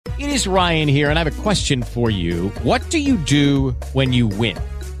It is Ryan here, and I have a question for you. What do you do when you win?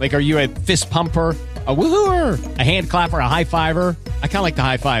 Like, are you a fist pumper, a woohooer, a hand clapper, a high fiver? I kind of like the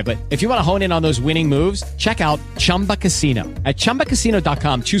high five, but if you want to hone in on those winning moves, check out Chumba Casino. At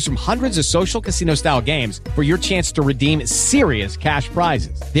ChumbaCasino.com, choose from hundreds of social casino-style games for your chance to redeem serious cash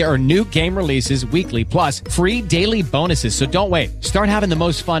prizes. There are new game releases weekly, plus free daily bonuses. So don't wait. Start having the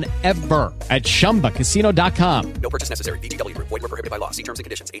most fun ever at ChumbaCasino.com. No purchase necessary. VGW. Void where prohibited by law. See terms and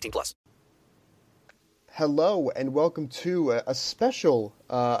conditions. 18+. Hello and welcome to a special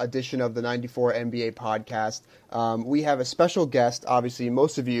edition of the 94 NBA podcast. We have a special guest. Obviously,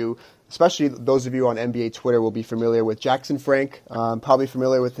 most of you, especially those of you on NBA Twitter, will be familiar with Jackson Frank, probably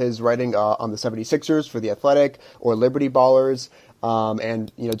familiar with his writing on the 76ers for The Athletic or Liberty Ballers,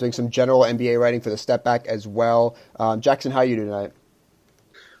 and doing some general NBA writing for the Step Back as well. Jackson, how are you doing tonight?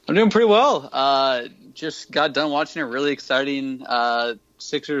 I'm doing pretty well. Just got done watching a really exciting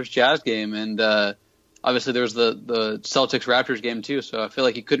Sixers Jazz game, and obviously there was the Celtics Raptors game too. So I feel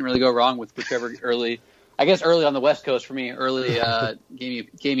like you couldn't really go wrong with whichever early on the West Coast for me,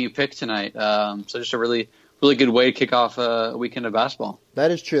 game you picked tonight. So just a really good way to kick off a weekend of basketball. That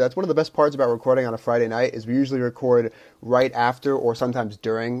is true. That's one of the best parts about recording on a Friday night is we usually record right after or sometimes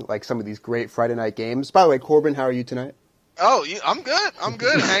during like some of these great Friday night games. By the way, Corbin, how are you tonight? Oh, I'm good. I'm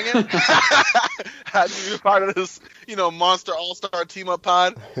good. Hanging. Happy to be part of this, monster all-star team-up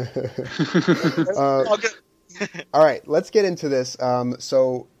pod. All right, let's get into this.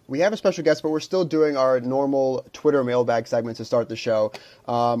 So we have a special guest, but we're still doing our normal Twitter mailbag segment to start the show.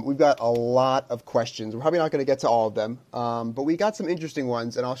 We've got a lot of questions. We're probably not going to get to all of them, but we got some interesting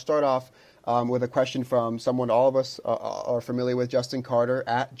ones, and I'll start off with a question from someone all of us are familiar with, Justin Carter,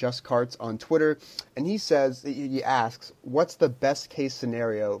 at JustCarts on Twitter. And he asks, what's the best case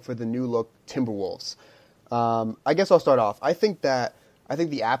scenario for the new look Timberwolves? I guess I'll start off. I think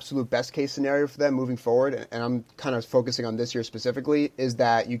the absolute best case scenario for them moving forward, and I'm kind of focusing on this year specifically, is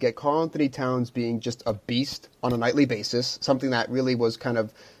that you get Karl-Anthony Towns being just a beast on a nightly basis, something that really was kind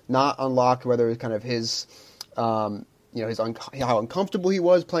of not unlocked, whether it was kind of his how uncomfortable he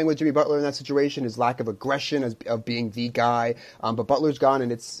was playing with Jimmy Butler in that situation, his lack of aggression of being the guy. But Butler's gone, and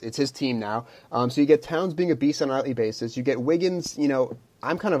it's his team now. So you get Towns being a beast on a nightly basis. You get Wiggins.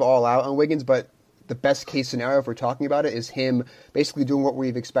 I'm kind of all out on Wiggins, but the best case scenario, if we're talking about it, is him basically doing what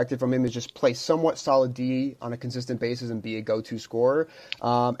we've expected from him, is just play somewhat solid D on a consistent basis and be a go-to scorer.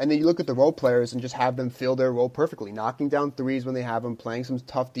 And then you look at the role players and just have them fill their role perfectly, knocking down threes when they have them, playing some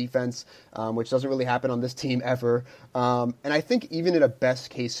tough defense, which doesn't really happen on this team ever. And I think even in a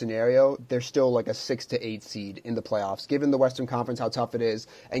best case scenario, they're still like a 6 to 8 seed in the playoffs, given the Western Conference, how tough it is,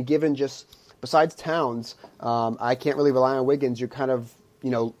 and given just, besides Towns, I can't really rely on Wiggins. You're kind of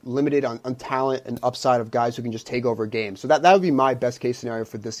limited on talent and upside of guys who can just take over games. So that would be my best case scenario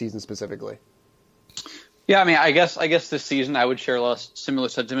for this season specifically. Yeah, I mean, I guess this season I would share a lot of similar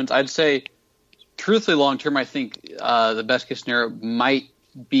sentiments. I'd say, truthfully, long term, I think the best case scenario might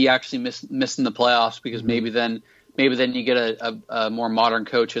be actually missing the playoffs, because maybe then you get a more modern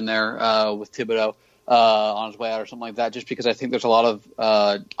coach in there with Thibodeau on his way out or something like that. Just because I think there's a lot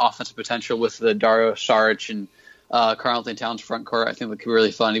of offensive potential with the Dario Saric and Karl-Anthony Towns front court. I think that could be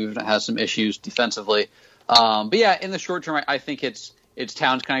really fun, even if it has some issues defensively. But yeah, in the short term, I think it's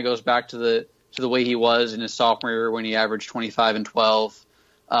Towns kind of goes back to the way he was in his sophomore year when he averaged 25 and 12,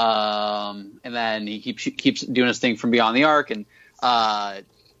 and then he keeps doing his thing from beyond the arc. And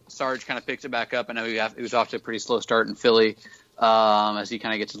Sarge kind of picks it back up. I know he was off to a pretty slow start in Philly as he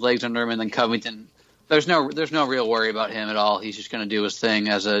kind of gets his legs under him, and then Covington. There's no real worry about him at all. He's just going to do his thing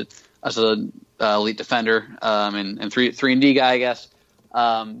as a elite defender, and 3-and-D guy, I guess.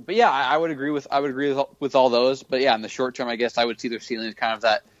 But yeah, I would agree with all those. But yeah, in the short term, I guess I would see their ceiling as kind of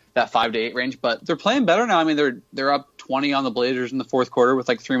that 5 to 8 range. But they're playing better now. I mean, they're up 20 on the Blazers in the fourth quarter with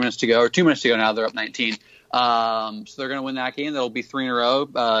like 3 minutes to go, or 2 minutes to go now. They're up 19. So they're going to win that game. That'll be 3 in a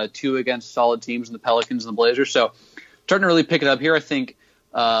row, 2 against solid teams in the Pelicans and the Blazers. So starting to really pick it up here. I think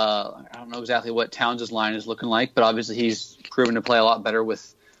I don't know exactly what Towns' line is looking like, but obviously he's proven to play a lot better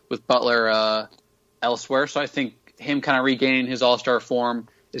with Butler elsewhere. So I think him kind of regaining his all-star form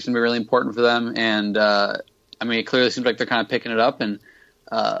is going to be really important for them. And I mean, it clearly seems like they're kind of picking it up. And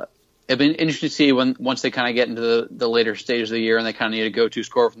it'd be interesting to see once they kind of get into the later stages of the year and they kind of need a go-to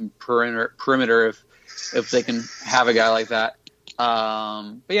scorer from perimeter if they can have a guy like that.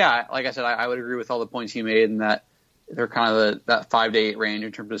 But yeah, like I said, I would agree with all the points you made, and that they're kind of that 5 to 8 range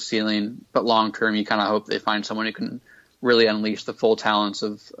in terms of ceiling. But long term, you kind of hope they find someone who can really unleash the full talents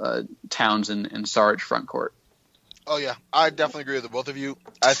of Towns and Sarge front court. Oh, yeah. I definitely agree with both of you.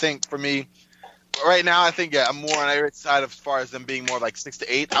 I think for me, right now, I think I'm more on Eric's side as far as them being more like 6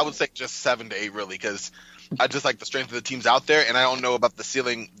 to 8. I would say just 7 to 8 really, because I just like the strength of the teams out there, and I don't know about the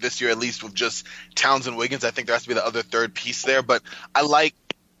ceiling this year, at least with just Towns and Wiggins. I think there has to be the other third piece there, but I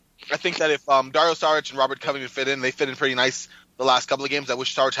think that if Dario Saric and Robert Covington fit in, they fit in pretty nice the last couple of games. I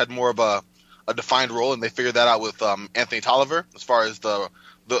wish Saric had more of a defined role, and they figured that out with Anthony Tolliver as far as the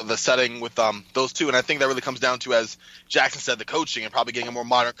setting with those two. And I think that really comes down to, as Jackson said, the coaching and probably getting a more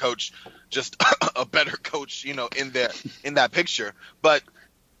modern coach, just a better coach, in that picture. But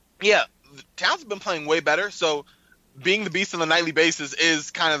yeah, Towns has been playing way better. So being the beast on the nightly basis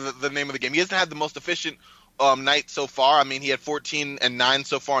is kind of the name of the game. He hasn't had the most efficient night so far. I mean, he had 14 and 9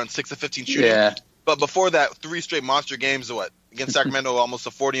 so far on 6 of 15 shooting. Yeah. But before that, 3 straight monster games. Against Sacramento, almost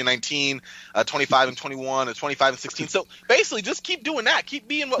a 40 and 19, 25 and 21, a 25 and 16. So basically, just keep doing that. Keep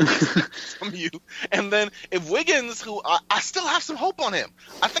being what we expect from you. And then if Wiggins, who I still have some hope on him.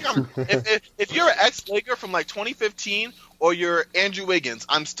 I think if you're an ex-Laker from like 2015 or you're Andrew Wiggins,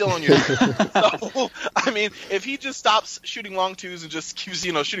 I'm still on your team. So I mean, if he just stops shooting long twos and just keeps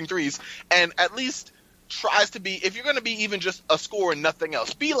shooting threes, and at least tries to be, if you're going to be even just a scorer and nothing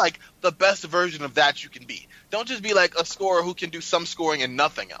else, be like the best version of that you can be. Don't just be like a scorer who can do some scoring and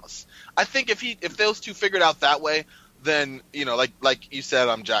nothing else. I think if those two figured out that way, then like you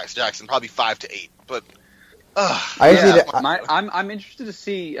said, Jackson, probably 5 to 8. But I'm interested to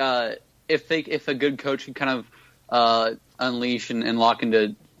see if a good coach can kind of unleash and lock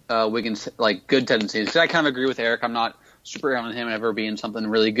into Wiggins like good tendencies. Because I kind of agree with Eric. I'm not super on him ever being something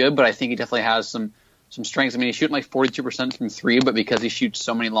really good, but I think he definitely has some strengths. I mean, he's shooting like 42% from 3, but because he shoots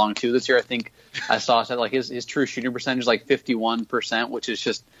so many long 2 this year, I think I saw that like his true shooting percentage is like 51%, which is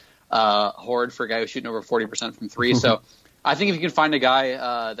just horrid for a guy who's shooting over 40% from 3. So I think if you can find a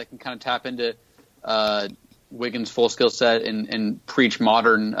guy that can kind of tap into Wiggins' full skill set and preach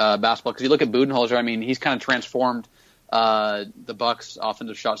modern basketball, because you look at Budenholzer, I mean, he's kind of transformed the Bucks'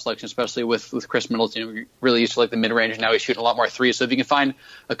 offensive shot selection, especially with Chris Middleton, really used to like the mid range, and now he's shooting a lot more threes. So if you can find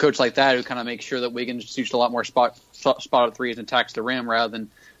a coach like that who kind of makes sure that Wiggins shoots a lot more spotted threes and attacks the rim rather than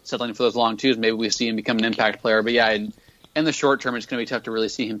settling for those long twos, maybe we see him become an impact player. But yeah, in the short term, it's going to be tough to really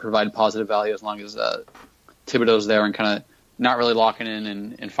see him provide positive value as long as Thibodeau's there and kind of not really locking in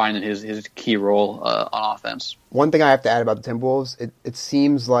and finding his key role on offense. One thing I have to add about the Timberwolves, it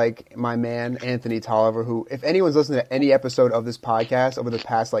seems like my man Anthony Tolliver, who, if anyone's listened to any episode of this podcast over the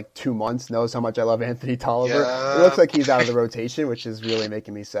past 2 months, knows how much I love Anthony Tolliver. Yeah. It looks like he's out of the rotation, which is really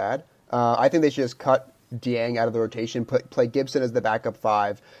making me sad. I think they should just cut Dieng out of the rotation, play Gibson as the backup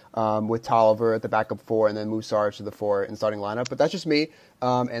 5, with Tolliver at the backup 4, and then move Saric to the 4 in starting lineup. But that's just me,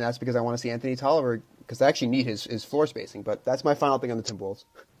 and that's because I want to see Anthony Tolliver, because I actually need his floor spacing. But that's my final thing on the Timberwolves.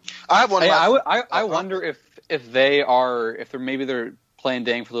 I have one. I wonder if they're playing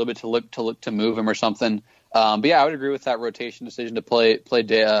Dieng for a little bit to look to move him or something. But yeah, I would agree with that rotation decision to play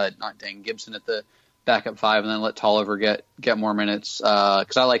not Dieng, Gibson at the backup 5, and then let Tolliver get more minutes,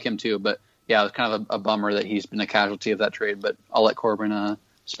 because I like him too. But yeah, it was kind of a bummer that he's been a casualty of that trade. But I'll let Corbin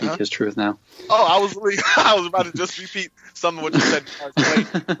speak his truth now. Oh, I was about to just repeat some of what you said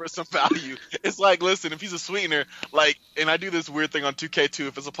for some value. It's like, listen, if he's a sweetener, and I do this weird thing on 2K2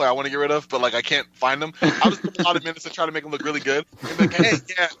 if it's a player I want to get rid of, but I can't find him, I'll just put a lot of minutes and try to make him look really good. And be like, hey,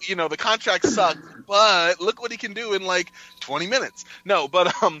 yeah, the contract sucks, but look what he can do in 20 minutes. No,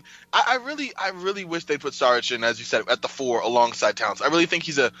 but I really wish they'd put Saric in, as you said, at the 4 alongside Towns. I really think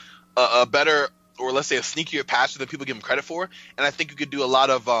he's a better, or let's say a sneakier passer than people give him credit for, and I think you could do a lot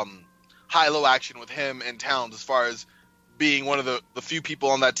of high-low action with him and Towns as far as being one of the few people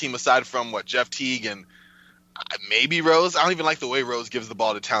on that team aside from Jeff Teague and maybe Rose. I don't even like the way Rose gives the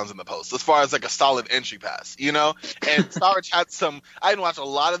ball to Towns in the post as far as a solid entry pass, And Saric had some – I didn't watch a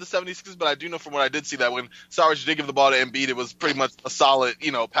lot of the 76ers, but I do know from what I did see that when Saric did give the ball to Embiid, it was pretty much a solid,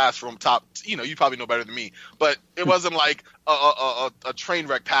 pass from top – you probably know better than me. But it wasn't like a train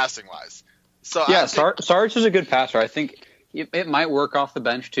wreck passing-wise. So yeah, Saric is a good passer. I think it might work off the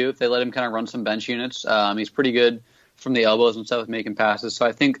bench too if they let him kind of run some bench units. He's pretty good from the elbows and stuff with making passes. So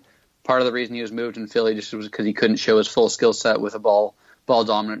I think part of the reason he was moved in Philly just was because he couldn't show his full skill set with a ball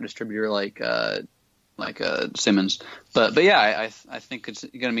dominant distributor like Simmons. But yeah, I think it's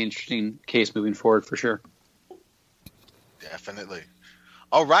going to be an interesting case moving forward for sure. Definitely.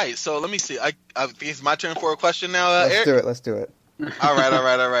 All right, so let me see. I think it's my turn for a question now. Eric? Let's do it. All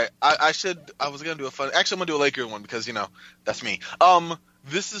right. I was gonna do a fun. Actually, I'm gonna do a Laker one because that's me.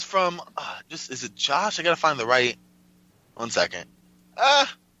 This is from is it Josh? I gotta find the right. 1 second.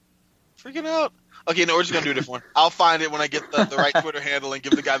 Freaking out. Okay, no, we're just gonna do a different one. I'll find it when I get the right Twitter handle and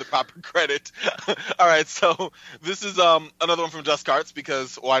give the guy the proper credit. All right, so this is another one from Just Carts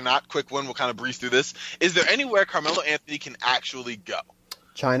because why not? Quick one. We'll kind of breeze through this. Is there anywhere Carmelo Anthony can actually go?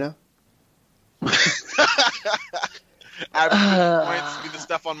 China. Average points, be the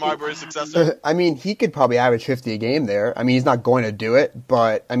Stephon Marbury successor. I mean, he could probably average 50 a game there. I mean, he's not going to do it,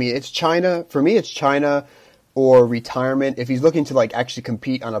 but I mean, it's China. For me, it's China or retirement. If he's looking to like actually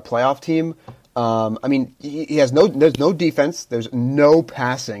compete on a playoff team, I mean, he has there's no defense. There's no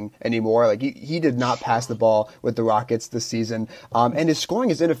passing anymore. Like he did not pass the ball with the Rockets this season. And his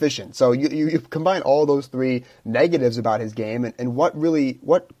scoring is inefficient. So you combine all those three negatives about his game and what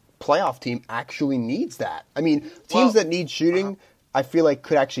playoff team actually needs that? I mean, teams that need shooting, I feel like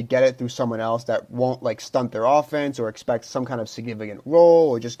could actually get it through someone else that won't like stunt their offense or expect some kind of significant role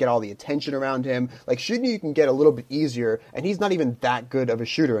or just get all the attention around him. Like shooting you can get a little bit easier, and he's not even that good of a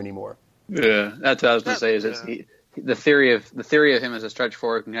shooter anymore. Yeah, that's what I was going to say. The theory of him as a stretch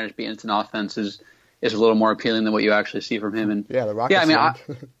forward can kind of be instant offense is a little more appealing than what you actually see from him. And yeah, the Rockets.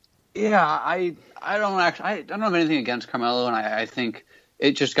 Yeah, I mean, I don't have anything against Carmelo, and I think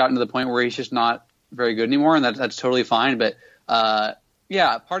it just gotten to the point where he's just not very good anymore, and that's totally fine. But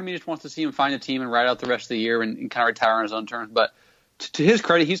yeah, part of me just wants to see him find a team and ride out the rest of the year and kind of retire on his own terms. But to his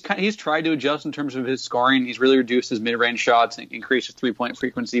credit, he's tried to adjust in terms of his scoring. He's really reduced his mid-range shots and increased his three-point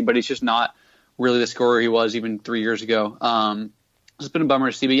frequency, but he's just not really the scorer he was even 3 years ago. It's been a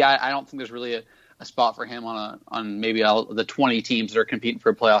bummer to see, but yeah, I don't think there's really a spot for him on maybe the 20 teams that are competing for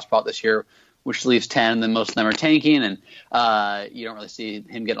a playoff spot this year, which leaves 10, and then most of them are tanking, and you don't really see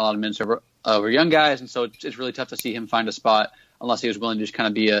him getting a lot of minutes over young guys, and so it's really tough to see him find a spot unless he was willing to just kind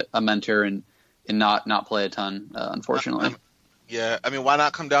of be a mentor and not play a ton, unfortunately. Yeah, I mean, why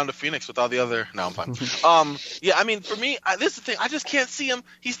not come down to Phoenix with all the other? No, I'm fine. Yeah, I mean, for me, this is the thing. I just can't see him.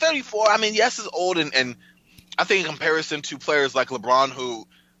 He's 34. I mean, yes, he's old, and I think in comparison to players like LeBron, who,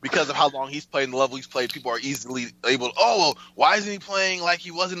 because of how long he's played and the level he's played, people are easily able to, well, why isn't he playing like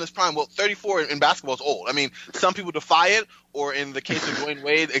he was in his prime? Well, 34 in basketball is old. I mean, some people defy it, or in the case of Dwayne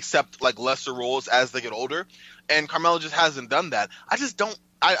Wade, accept like lesser roles as they get older. And Carmelo just hasn't done that. I just don't.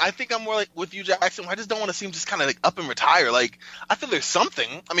 I think I'm more like with you, Jackson. I just don't want to see him just kind of like up and retire. Like, I feel there's something.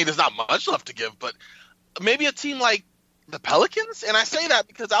 I mean, there's not much left to give, but maybe a team like the Pelicans. And I say that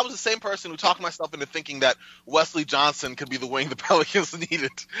because I was the same person who talked myself into thinking that Wesley Johnson could be the wing the Pelicans needed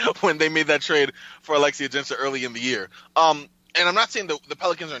when they made that trade for Alexis Ajinça early in the year. And I'm not saying the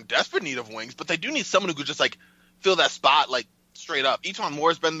Pelicans are in desperate need of wings, but they do need someone who could just like fill that spot like straight up. E'Twaun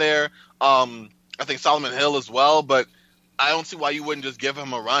Moore's been there. I think Solomon Hill as well, but I don't see why you wouldn't just give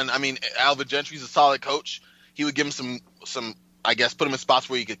him a run. I mean, Alvin Gentry's a solid coach. He would give him some, I guess, put him in spots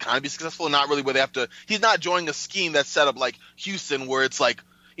where he could kind of be successful, not really where they have to. He's not joining a scheme that's set up like Houston, where it's like,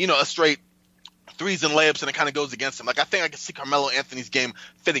 a straight threes and layups and it kind of goes against him. Like, I think I can see Carmelo Anthony's game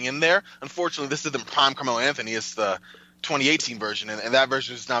fitting in there. Unfortunately, this isn't prime Carmelo Anthony. It's the 2018 version, and that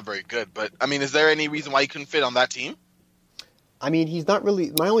version is not very good. But, I mean, is there any reason why he couldn't fit on that team? I mean, he's not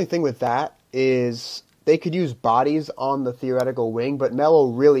really – my only thing with that is – they could use bodies on the theoretical wing, but Melo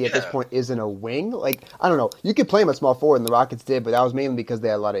really at this point isn't a wing. Like, I don't know. You could play him at small forward, and the Rockets did, but that was mainly because they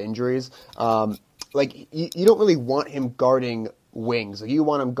had a lot of injuries. Like, you don't really want him guarding wings. Like, you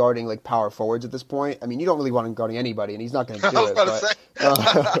want him guarding, like, power forwards at this point. I mean, you don't really want him guarding anybody, and he's not going to do it. I was about to say.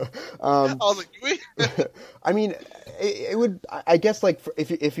 I was like, I mean, it would – I guess, like,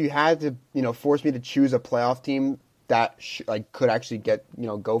 if you had to, force me to choose a playoff team – that could actually get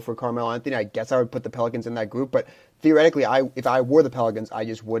go for Carmelo Anthony, I guess I would put the Pelicans in that group. But theoretically, if I were the Pelicans, I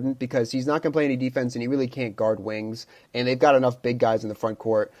just wouldn't, because he's not going to play any defense and he really can't guard wings. And they've got enough big guys in the front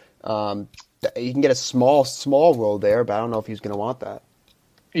court. He can get a small role there, but I don't know if he's going to want that.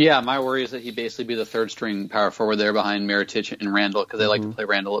 Yeah, my worry is that he'd basically be the third string power forward there behind Mirotic and Randall, because they like to play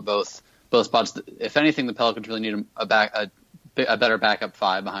Randall at both spots. If anything, the Pelicans really need a better backup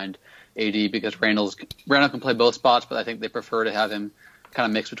five behind AD, because Randall can play both spots, but I think they prefer to have him kind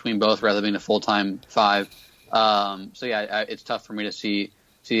of mix between both rather than being a full-time five. So yeah, it's tough for me to see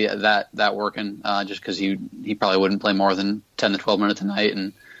that working, just because he probably wouldn't play more than 10 to 12 minutes a night,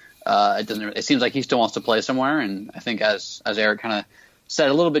 and it seems like he still wants to play somewhere. And I think as Eric kind of said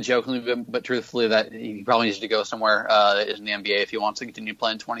a little bit jokingly, but truthfully, that he probably needs to go somewhere that isn't the NBA if he wants to continue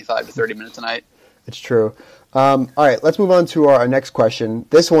playing 25 to 30 minutes a night. It's true. All right, let's move on to our next question.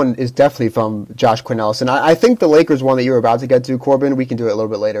 This one is definitely from Josh Cornelison. I think the Lakers one that you were about to get to, Corbin, we can do it a little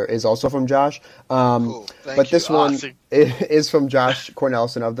bit later, is also from Josh. Cool. But this one is from Josh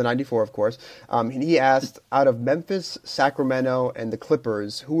Cornelison of the 94, of course. He asked, out of Memphis, Sacramento, and the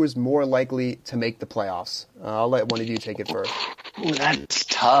Clippers, who is more likely to make the playoffs? I'll let one of you take it first. Ooh, that's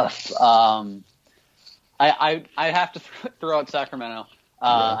tough. I have to throw out Sacramento.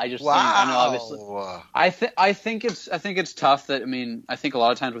 I just think, I know obviously I think it's tough that I think a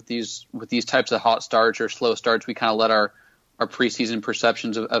lot of times with these types of hot starts or slow starts we kind of let our preseason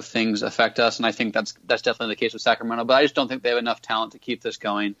perceptions of things affect us, and I think that's definitely the case with Sacramento. But I just don't think they have enough talent to keep this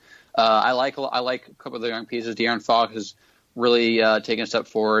going. I like a couple of the young pieces. De'Aaron Fox has really taken a step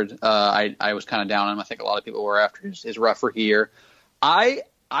forward. I was kind of down on him. I think a lot of people were after his rough rookie year. I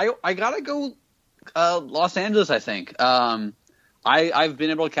gotta go Los Angeles. I think I've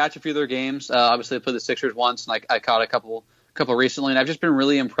been able to catch a few of their games. Obviously, I played the Sixers once, and I caught a couple recently, and I've just been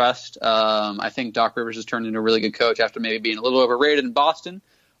really impressed. I think Doc Rivers has turned into a really good coach after maybe being a little overrated in Boston.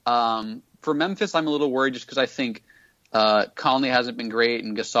 For Memphis, I'm a little worried just because I think Conley hasn't been great,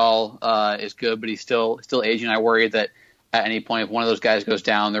 and Gasol is good, but he's still aging. I worry that at any point, if one of those guys goes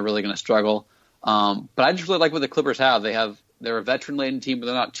down, they're really going to struggle. But I just really like what the Clippers have. They're a veteran-laden team, but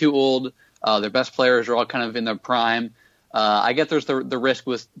they're not too old. Their best players are all kind of in their prime. I get there's the risk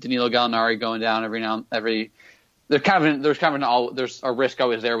with Danilo Gallinari going down there's a risk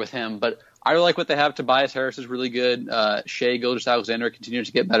always there with him, but I really like what they have. Tobias Harris is really good. Shai Gilgeous-Alexander continues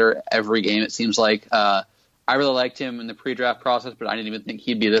to get better every game, it seems like. I really liked him in the pre-draft process, but I didn't even think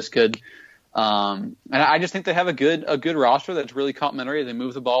he'd be this good. And I just think they have a good roster that's really complimentary. They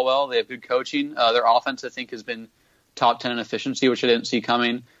move the ball well. They have good coaching. Their offense, I think, has been top 10 in efficiency, which I didn't see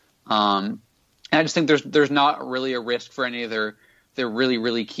coming. And I just think there's not really a risk for any of their really,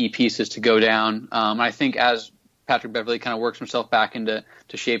 really key pieces to go down. I think as Patrick Beverley kind of works himself back into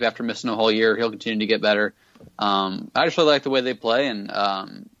shape after missing a whole year, he'll continue to get better. I just really like the way they play, and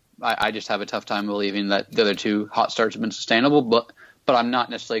I just have a tough time believing that the other two hot starts have been sustainable, but I'm not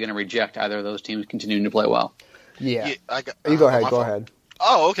necessarily going to reject either of those teams continuing to play well. Yeah. You go ahead.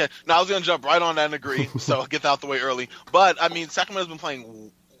 Oh, okay. Now I was going to jump right on that and agree, so I'll get that out the way early. But, Sacramento's been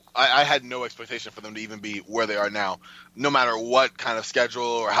playing – I had no expectation for them to even be where they are now, no matter what kind of schedule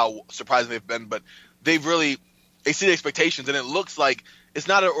or how surprising they've been. But they've really exceeded expectations, and it looks like it's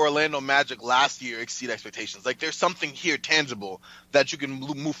not an Orlando Magic last year exceed expectations. Like, there's something here tangible that you can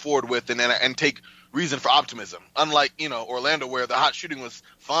move forward with and take reason for optimism. Unlike, Orlando, where the hot shooting was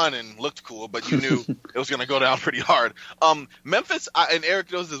fun and looked cool, but you knew it was going to go down pretty hard. Memphis, and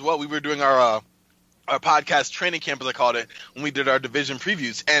Eric knows as well, we were doing our podcast training camp, as I called it, when we did our division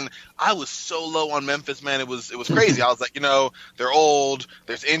previews, and I was so low on Memphis, man. It was crazy. I was like, they're old,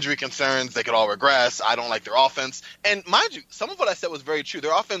 there's injury concerns, they could all regress, I don't like their offense. And mind you, some of what I said was very true.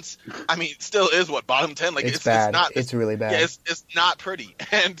 Their offense, still is bottom 10. Like, it's bad. It's really bad. Yeah, it's not pretty.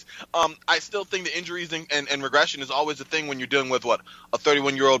 And I still think the injuries and regression is always a thing when you're dealing with a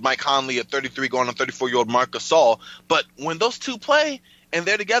 31-year-old Mike Conley, a 33 going on 34-year-old Marc Gasol. But when those two play and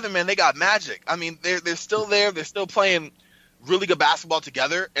they're together, man, they got magic. They're still there. They're still playing really good basketball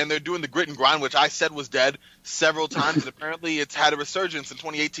together, and they're doing the grit and grind, which I said was dead several times, and apparently it's had a resurgence in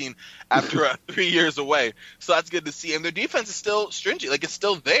 2018 after 3 years away. So that's good to see. And their defense is still stringent. Like, it's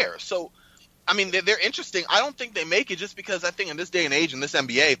still there. So, they're interesting. I don't think they make it just because I think in this day and age, in this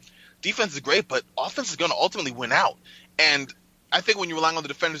NBA, defense is great, but offense is going to ultimately win out. And I think when you're relying on the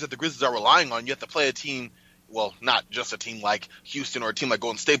defenders that the Grizzlies are relying on, you have to play a team – well, not just a team like Houston or a team like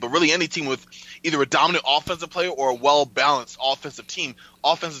Golden State, but really any team with either a dominant offensive player or a well-balanced offensive team.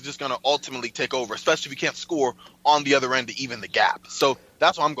 Offense is just going to ultimately take over, especially if you can't score on the other end to even the gap. So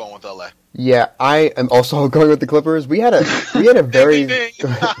that's why I'm going with LA. Yeah, I am also going with the Clippers. We had a very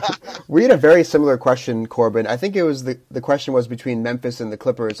similar question, Corbin. I think it was the question was between Memphis and the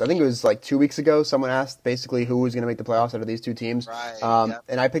Clippers. I think it was like 2 weeks ago. Someone asked basically who was going to make the playoffs out of these two teams. Right.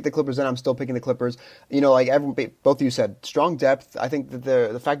 And I picked the Clippers, and I'm still picking the Clippers. Both of you said strong depth. I think that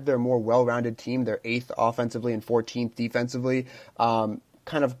the fact that they're a more well-rounded team, they're 8th offensively and 14th defensively,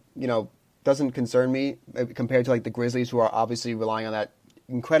 doesn't concern me compared to like the Grizzlies, who are obviously relying on that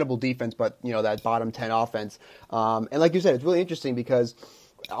incredible defense, but that bottom 10 offense. And like you said, it's really interesting because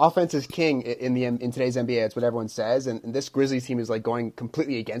offense is king in today's NBA. It's what everyone says, and this Grizzlies team is like going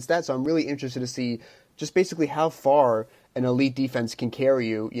completely against that. So I'm really interested to see just basically how far an elite defense can carry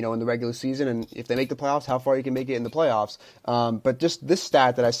you, in the regular season, and if they make the playoffs, how far you can make it in the playoffs. But just this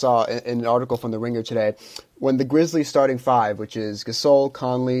stat that I saw in an article from The Ringer today, when the Grizzlies starting five, which is Gasol,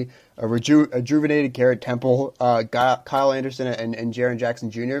 Conley, a rejuvenated Garrett Temple, Kyle Anderson, and Jaren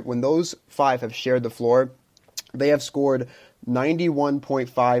Jackson Jr., when those five have shared the floor, they have scored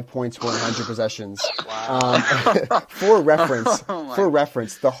 91.5 points per 100 possessions. Wow. For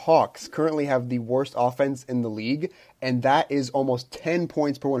reference, the Hawks currently have the worst offense in the league and that is almost 10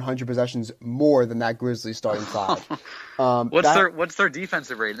 points per 100 possessions more than that Grizzlies starting five. What's their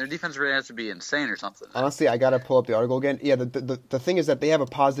defensive rating? Their defensive rating has to be insane or something. Honestly, I got to pull up the article again. Yeah, the thing is that they have a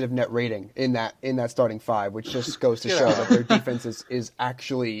positive net rating in that starting five, which just goes to show that their defense is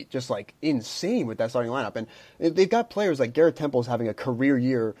actually just like insane with that starting lineup. And they've got players like Garrett Temple's having a career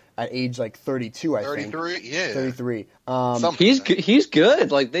year at age like 32, I think. 33, yeah. 33. He's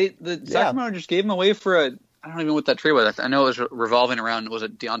good. Like Sacramento just gave him away for a. I don't even know what that trade was. I know it was revolving around. Was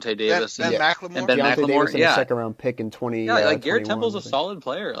it Deontay Davis and McLemore? and Ben Deontay McLemore? Davis and a second round pick in 20. Yeah, like Garrett Temple's a solid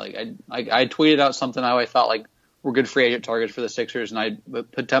player. Like I tweeted out something I thought like were good free agent targets for the Sixers, and I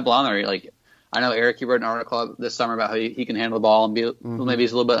put Temple on there. Like I know Eric, you wrote an article this summer about how he can handle the ball and be maybe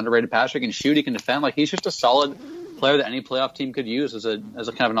he's a little bit underrated passer. He can shoot, he can defend. Like he's just a solid player that any playoff team could use as a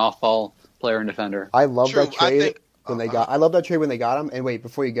kind of an off ball player and defender. I love that trade. I love that trade when they got him. And wait,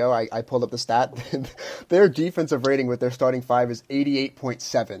 before you go, I pulled up the stat. Their defensive rating with their starting five is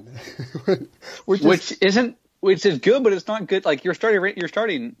 88.7, which is good, but it's not good. Like your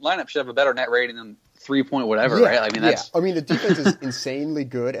starting lineup should have a better net rating than 3 point whatever, right? I mean that's. I mean the defense is insanely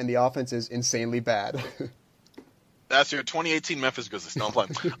good and the offense is insanely bad. That's your 2018 Memphis Grizzlies. No, I'm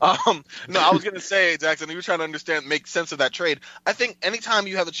playing. No, I was going to say, Jackson, you were trying to make sense of that trade. I think anytime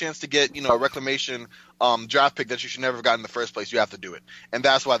you have a chance to get, a reclamation draft pick that you should never have gotten in the first place, you have to do it. And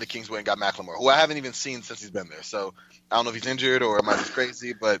that's why the Kings went and got McLemore, who I haven't even seen since he's been there. So I don't know if he's injured or am I just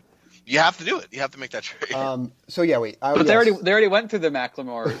crazy, but you have to do it. You have to make that trade. But they already went through the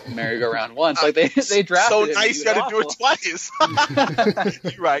McLemore merry-go-round once. Like they drafted so him. Nice, you got to do it twice.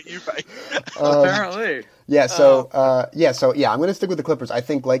 You're right. Apparently. I'm going to stick with the Clippers. I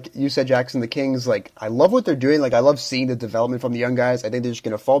think, like you said, Jackson, the Kings, like, I love what they're doing. Like, I love seeing the development from the young guys. I think they're just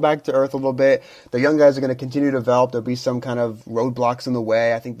going to fall back to earth a little bit. The young guys are going to continue to develop. There'll be some kind of roadblocks in the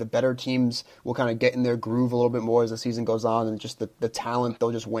way. I think the better teams will kind of get in their groove a little bit more as the season goes on, and just the talent,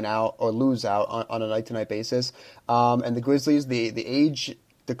 they'll just win out or lose out on a night-to-night basis. And the Grizzlies, the age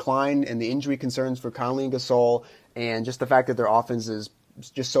decline and the injury concerns for Conley and Gasol, and just the fact that their offense is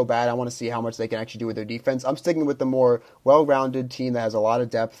just so bad. I want to see how much they can actually do with their defense. I'm sticking with the more well-rounded team that has a lot of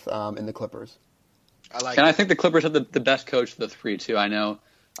depth in the Clippers. I think the Clippers have the best coach of the three, too. I know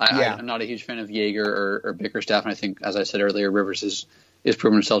I'm not a huge fan of Yeager or Bickerstaff, and I think, as I said earlier, Rivers is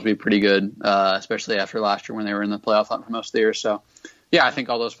proven himself to be pretty good, especially after last year when they were in the playoff hunt for most of the year. So, yeah, I think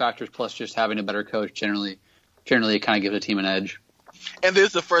all those factors plus just having a better coach generally kind of gives a team an edge. And this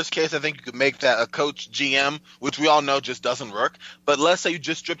is the first case I think you could make that a coach GM, which we all know just doesn't work. But let's say you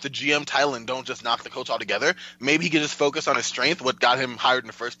just strip the GM title and don't just knock the coach altogether. Maybe he could just focus on his strength, what got him hired in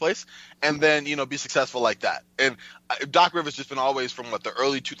the first place, and then, be successful like that. And Doc Rivers just been always from the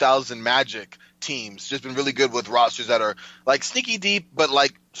early 2000 Magic teams, just been really good with rosters that are like sneaky deep, but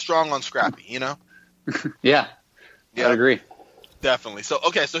like strong on scrappy, Yeah, I agree. Definitely. So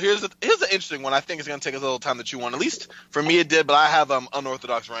here's the interesting one. I think it's going to take us a little time to chew on. At least for me it did, but I have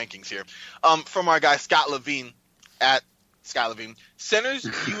unorthodox rankings here. From our guy Scott Levine at Scott Levine. Centers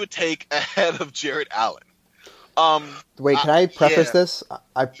you would take ahead of Jared Allen. Wait, can I preface this?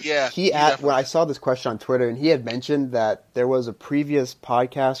 When I saw this question on Twitter, and he had mentioned that there was a previous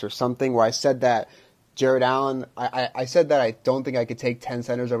podcast or something where I said that Jared Allen, I said that I don't think I could take 10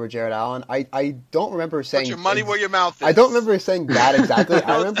 centers over Jared Allen. I don't remember saying... Put your money where your mouth is. I don't remember saying that exactly.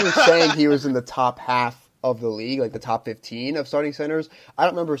 I remember saying he was in the top half of the league, like the top 15 of starting centers. I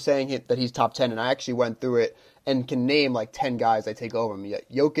don't remember saying that he's top 10, and I actually went through it and can name like 10 guys I take over him.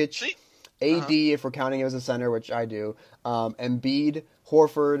 Jokic, AD if we're counting him as a center, which I do, Embiid,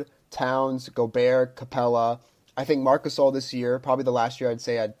 Horford, Towns, Gobert, Capella. I think Marc Gasol this year, probably the last year I'd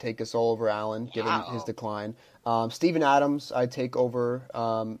say I'd take Gasol over Allen, given his decline. Steven Adams, I'd take over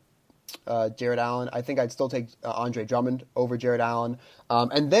Jared Allen. I think I'd still take Andre Drummond over Jared Allen.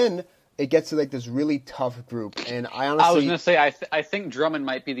 And then it gets to like this really tough group. And I was going to say, I think Drummond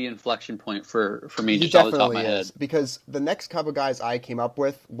might be the inflection point for me, just off the top of my head. Because the next couple guys I came up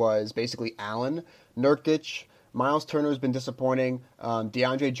with was basically Allen, Nurkic, Miles Turner's been disappointing.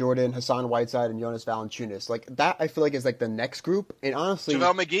 DeAndre Jordan, Hassan Whiteside, and Jonas Valanciunas. Like that, I feel like is like the next group. And honestly,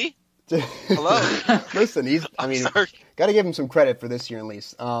 JaVale McGee. Hello. Listen, got to give him some credit for this year at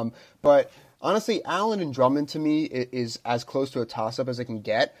least. But honestly, Allen and Drummond to me is as close to a toss-up as it can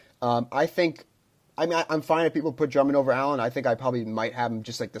get. I'm fine if people put Drummond over Allen. I think I probably might have him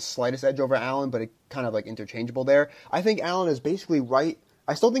just like the slightest edge over Allen, but it kind of like interchangeable there. I think Allen is basically right.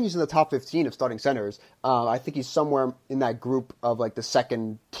 I still think he's in the top 15 of starting centers. I think he's somewhere in that group of like the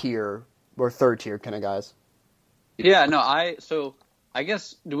second tier or third tier kind of guys. Yeah, no, I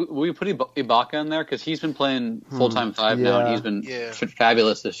guess will we put Ibaka in there, because he's been playing full-time five now, and he's been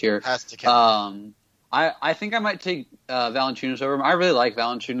fabulous this year. Has to count. I think I might take Valanciunas over him. I really like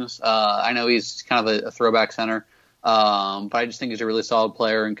Valanciunas. I know he's kind of a throwback center, but I just think he's a really solid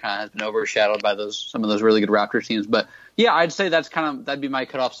player and kind of has been overshadowed by some of those really good Raptors teams. But yeah, I'd say that'd be my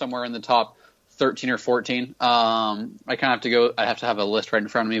cutoff somewhere in the top 13 or 14. I kind of have to go. I have to have a list right in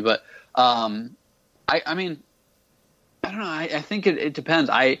front of me, but I mean, I don't know. I think it depends.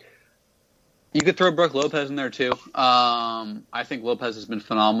 You could throw Brook Lopez in there too. I think Lopez has been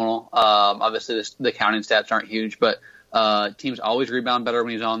phenomenal. Obviously, the counting stats aren't huge, but teams always rebound better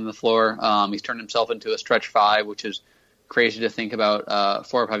when he's on the floor. He's turned himself into a stretch five, which is crazy to think about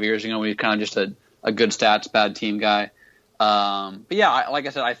 4 or 5 years ago when he was kind of just a good stats, bad team guy. But yeah, like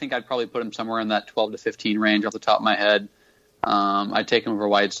I said, I think I'd probably put him somewhere in that 12 to 15 range off the top of my head. I'd take him over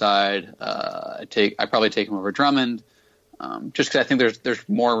Whiteside. I'd probably take him over Drummond. Just because I think there's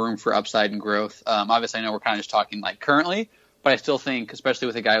more room for upside and growth. Obviously, I know we're kind of just talking like currently, but I still think, especially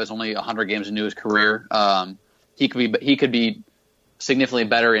with a guy who's only 100 games into his career, he could be significantly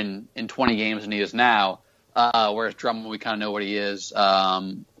better in 20 games than he is now. Whereas Drummond, we kind of know what he is: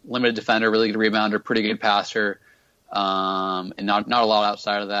 limited defender, really good rebounder, pretty good passer, and not a lot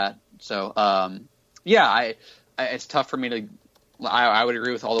outside of that. So yeah, it's tough for me to. I would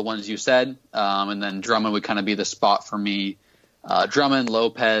agree with all the ones you said, and then Drummond would kind of be the spot for me. Drummond,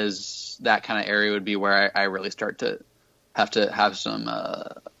 Lopez, that kind of area would be where I really start to have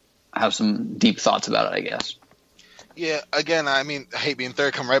some deep thoughts about it, I guess. Yeah, again, I mean, I hate being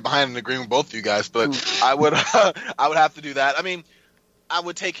third, come right behind and agreeing with both of you guys, but I would have to do that. I mean, I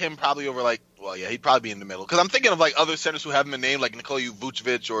would take him probably over he'd probably be in the middle because I'm thinking of like other centers who haven't been named, like Nikola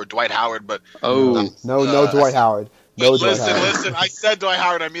Vucevic or Dwight Howard, but no Dwight Howard. Listen, I said Dwight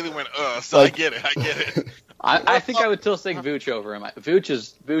Howard, I immediately went, so I get it. I think I would still take Vooch over him. Vooch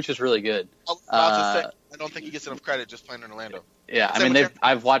is really good. I was about to say, I don't think he gets enough credit just playing in Orlando. Yeah, I mean,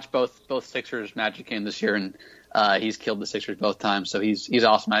 I've watched both Sixers Magic game this year, and he's killed the Sixers both times, so he's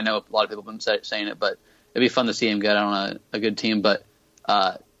awesome. I know a lot of people have been saying it, but it'd be fun to see him get on a good team. But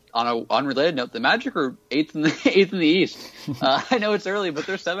on an unrelated note, the Magic are eighth in the East. I know it's early, but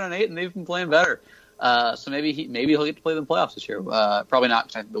they're 7 and 8, and they've been playing better. So maybe he'll get to play the playoffs this year. Probably not,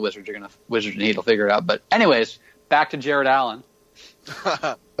 because the Wizards and Heat will figure it out. But anyways, back to Jared Allen.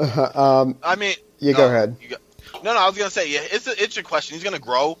 I mean, go ahead. No, I was gonna say, yeah, it's a question. He's gonna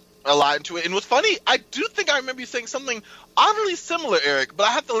grow a lot into it. And what's funny, I do think I remember you saying something oddly similar, Eric, but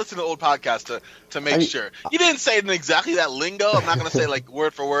I have to listen to the old podcast to make sure. You didn't say it in exactly that lingo. I'm not going to say like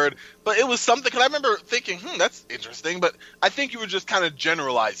word for word, but it was something, because I remember thinking, that's interesting, but I think you were just kind of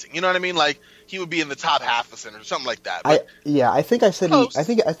generalizing. You know what I mean? Like, he would be in the top half of centers or something like that. But I think I said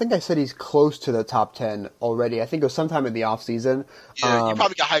I said he's close to the top 10 already. I think it was sometime in the off season. Yeah, you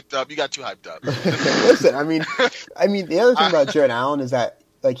probably got hyped up. You got too hyped up. Listen, I mean, the other thing about Jared Allen is that,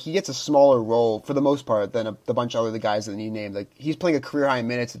 like, he gets a smaller role for the most part than the bunch of other guys that you named. Like, he's playing a career high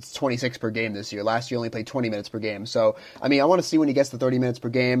minutes. It's 26 per game this year. Last year, he only played 20 minutes per game. So, I mean, I want to see when he gets to 30 minutes per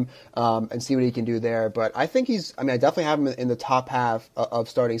game and see what he can do there. But I think I definitely have him in the top half of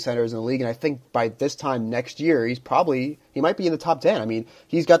starting centers in the league. And I think by this time next year, he might be in the top 10. I mean,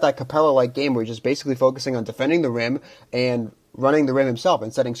 he's got that Capella-like game where he's just basically focusing on defending the rim and running the rim himself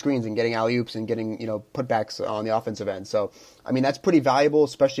and setting screens and getting alley-oops and getting, putbacks on the offensive end. So, I mean, that's pretty valuable,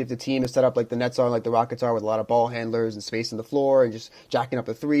 especially if the team is set up like the Nets are, like the Rockets are, with a lot of ball handlers and space in the floor and just jacking up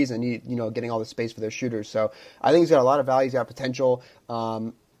the threes and, getting all the space for their shooters. So I think he's got a lot of value. He's got potential.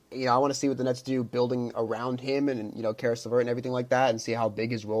 I want to see what the Nets do building around him and Karis LeVert and everything like that and see how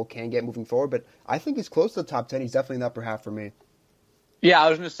big his role can get moving forward. But I think he's close to the top 10. He's definitely in the upper half for me. Yeah, I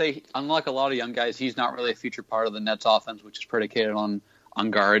was going to say, unlike a lot of young guys, he's not really a feature part of the Nets offense, which is predicated on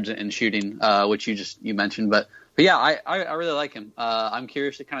guards and shooting, which you mentioned. But yeah, I really like him. I'm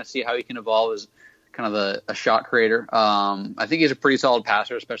curious to kind of see how he can evolve as kind of a shot creator. I think he's a pretty solid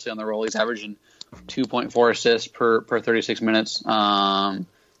passer, especially on the roll. He's averaging 2.4 assists per 36 minutes,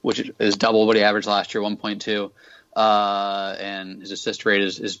 which is double what he averaged last year, 1.2. And his assist rate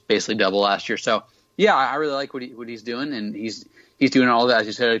is basically double last year. So yeah, I really like what he's doing, and he's doing all that, as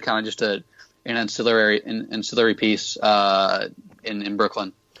you said, kind of just an ancillary piece in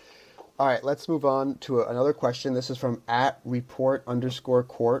Brooklyn. All right, let's move on to another question. This is from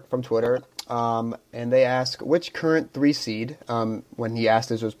 @report_court from Twitter. And they ask, which current 3 seed, when he asked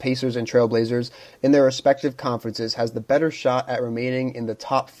this was Pacers and Trailblazers, in their respective conferences, has the better shot at remaining in the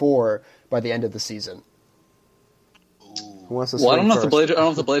top 4 by the end of the season? Who wants to I don't know first?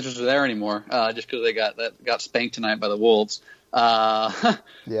 if the Blazers are there anymore, just because they got spanked tonight by the Wolves. Yeah,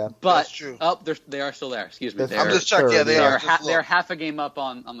 but that's true. They are still there. Excuse me. I'm just checking. Yeah, they are. They're half a game up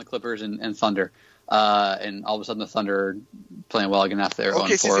on the Clippers and Thunder, and all of a sudden the Thunder are playing well again after they're going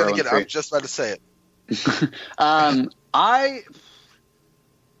 4-0. I'm just about to say it.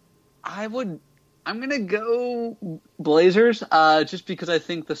 I'm gonna go Blazers, just because I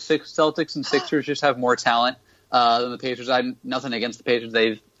think the Celtics and Sixers just have more talent than the Pacers. I'm nothing against the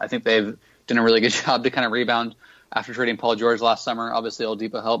Pacers. I think they've done a really good job to kind of rebound after trading Paul George last summer. Obviously,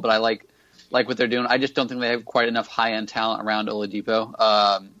 Oladipo helped, but I like what they're doing. I just don't think they have quite enough high-end talent around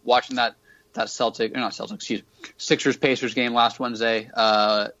Oladipo. Watching that Sixers Pacers game last Wednesday,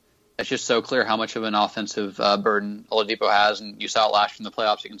 it's just so clear how much of an offensive burden Oladipo has, and you saw it last year in the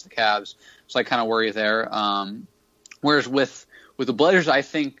playoffs against the Cavs. So I kind of worry there. Whereas with the Blazers, I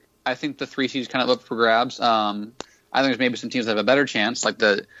think the 3 seed is kind of up for grabs. I think there's maybe some teams that have a better chance, like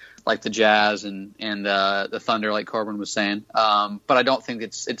the Jazz and the Thunder, like Corbin was saying. But I don't think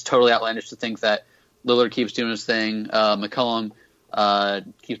it's totally outlandish to think that Lillard keeps doing his thing. McCollum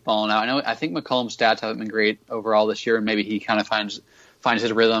keeps balling out. I think McCollum's stats haven't been great overall this year, and maybe he kind of finds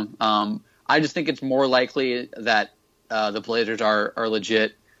his rhythm. I just think it's more likely that the Blazers are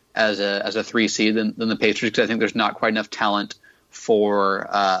legit as a 3 seed than the Pacers, because I think there's not quite enough talent for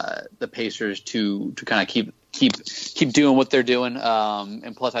the Pacers to kind of keep doing what they're doing.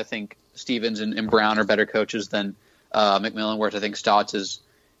 And plus, I think Stevens and Brown are better coaches than McMillan, whereas I think Stotts is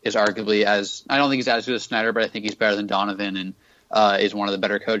arguably I don't think he's as good as Snyder, but I think he's better than Donovan and is one of the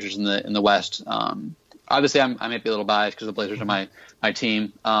better coaches in the West. Obviously, I might be a little biased because the Blazers are my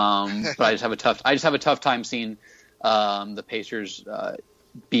team, but I just have a tough time seeing the Pacers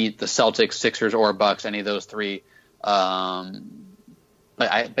beat the Celtics, Sixers, or Bucks, any of those 3. But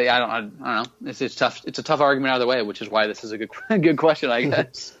I don't know. It's tough. It's a tough argument either way, which is why this is a good question, I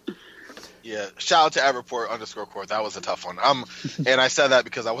guess. Yeah. Shout out to @report_court. That was a tough one. And I said that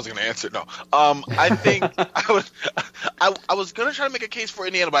because I wasn't going to answer. No. I think I was going to try to make a case for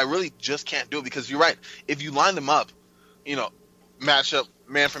Indiana, but I really just can't do it because you're right. If you line them up, matchup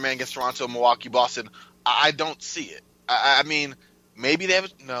man for man against Toronto, Milwaukee, Boston, I don't see it. I mean, maybe they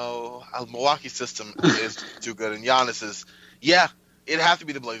have Milwaukee system is too good, and Giannis is it'd have to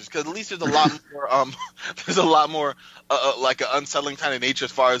be the Blazers because at least there's a lot more like an unsettling kind of nature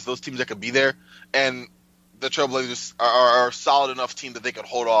as far as those teams that could be there, and the Trailblazers are a solid enough team that they could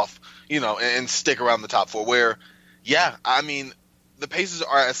hold off, and stick around the top 4. Where, I mean, the Pacers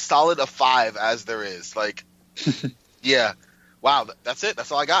are as solid a 5 as there is. Like, wow, that's it.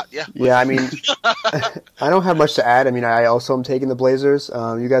 That's all I got. Yeah. Yeah, I mean, I don't have much to add. I mean, I also am taking the Blazers.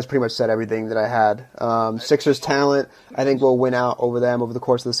 You guys pretty much said everything that I had. Sixers talent, I think will win out over them over the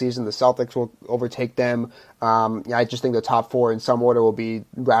course of the season. The Celtics will overtake them. I just think the top 4 in some order will be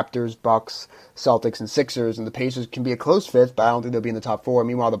Raptors, Bucks, Celtics, and Sixers, and the Pacers can be a close 5th, but I don't think they'll be in the top 4.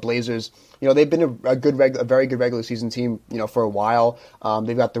 Meanwhile, the Blazers, they've been a very good regular season team, for a while.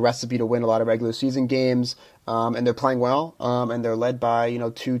 They've got the recipe to win a lot of regular season games, and they're playing well, and they're led by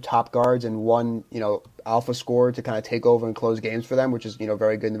 2 top guards and 1 alpha scorer to kind of take over and close games for them, which is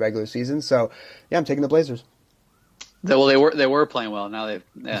very good in the regular season. So I'm taking the Blazers. Well, they were playing well. Now they've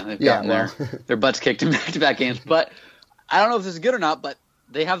gotten their butts kicked in back-to-back games. But I don't know if this is good or not. But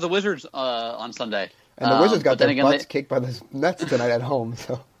they have the Wizards on Sunday, and the Wizards got their butts kicked by the Nets tonight at home.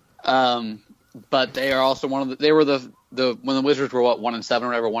 So, but they are also one of they were the when the Wizards were 1-7 or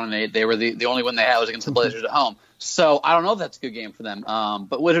whatever, 1-8. They were the only win they had was against the Blazers at home. So I don't know if that's a good game for them.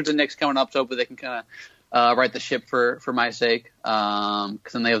 But Wizards and Knicks coming up, so hopefully they can kind of right the ship for my sake.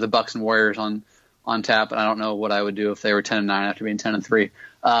 Because then they have the Bucks and Warriors on tap, and I don't know what I would do if they were 10-9 after being 10-3.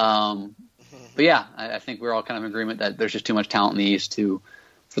 But yeah, I think we're all kind of in agreement that there's just too much talent in the East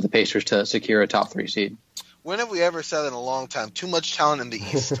for the Pacers to secure a top 3 seed. When have we ever said in a long time too much talent in the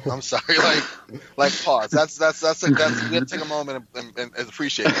East? I'm sorry, like pause. That's we have to take a moment and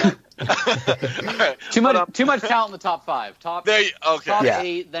appreciate that. Right. Too much talent in the top 5. Top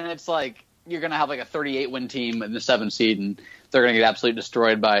 8, then it's like you're gonna have like a 38 win team in the 7th seed, and they're going to get absolutely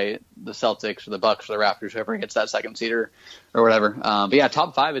destroyed by the Celtics or the Bucks or the Raptors, whoever gets that 2nd seed or whatever. But yeah,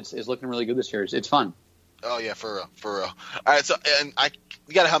 top 5 is looking really good this year. It's fun. Oh yeah, for real. All right, so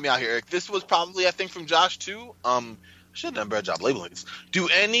you got to help me out here, Eric. This was probably, I think, from Josh too. I should have done a better job labeling this. Do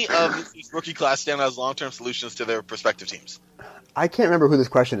any of this rookie class stand out as long-term solutions to their respective teams? I can't remember who this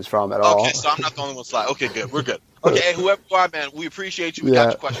question is from at all. Okay, so I'm not the only one slide. Okay, good. We're good. Okay, hey, whoever you are, man, we appreciate you. We got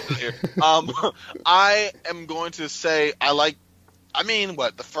your question out here. I am going to say the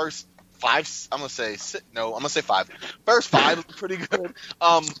first 5, I'm going to say 5. First 5 is pretty good.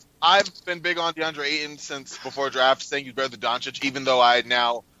 I've been big on DeAndre Ayton since before draft, saying he's better than Doncic, even though I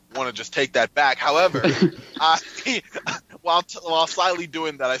now want to just take that back. However, while slightly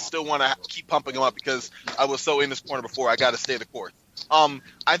doing that, I still want to keep pumping him up because I was so in this corner before. I got to stay the course.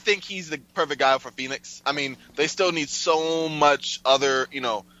 I think he's the perfect guy for Phoenix. I mean, they still need so much other,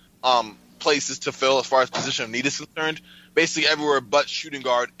 places to fill as far as position of need is concerned. Basically everywhere but shooting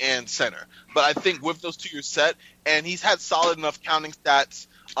guard and center. But I think with those 2 years set, and he's had solid enough counting stats.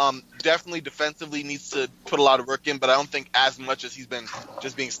 Definitely defensively needs to put a lot of work in, but I don't think as much as he's been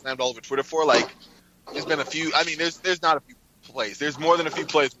just being slammed all over Twitter for. Like, there's been a few. I mean, there's not a few plays. There's more than a few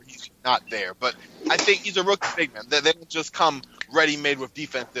plays where he's not there. But I think he's a rookie big man. They don't just come ready-made with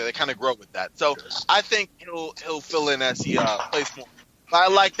defense there. They kind of grow with that. So I think he'll fill in as he plays more. But I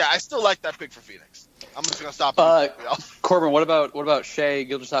like that. I still like that pick for Phoenix. I'm just gonna stop. Corbin, what about Shea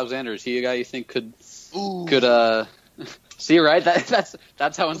Gilgeous-Alexander? Is he a guy you think could see, right?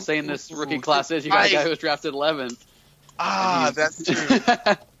 That's how insane this rookie class is. You got a guy who was drafted 11th. That's true.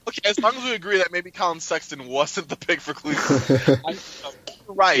 Okay, as long as we agree that maybe Colin Sexton wasn't the pick for Cleveland.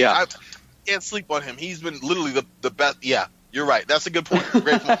 Right. Yeah. I can't sleep on him. He's been literally the best. Yeah, you're right. That's a good point.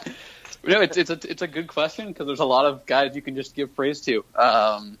 Great point. It's a good question because there's a lot of guys you can just give praise to.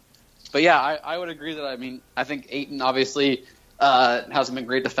 But yeah, I would agree that, I think Ayton obviously hasn't been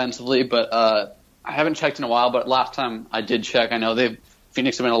great defensively, but I haven't checked in a while, but last time I did check, I know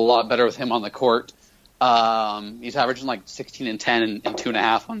Phoenix have been a lot better with him on the court. He's averaging like 16 and 10 and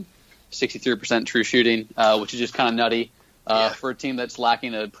 2.5 on 63% true shooting, which is just kind of nutty for a team that's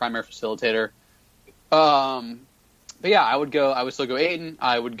lacking a primary facilitator. But yeah, I would still go Ayton.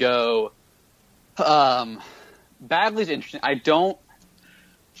 I would go Bagley's interesting.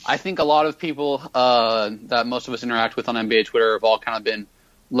 I think a lot of people that most of us interact with on NBA Twitter have all kind of been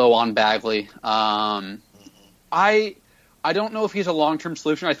low on Bagley. I don't know if he's a long-term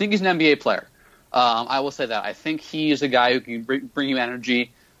solution. I think he's an NBA player. I will say that. I think he is a guy who can bring you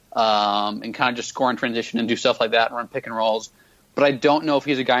energy and kind of just score in transition and do stuff like that and run pick and rolls. But I don't know if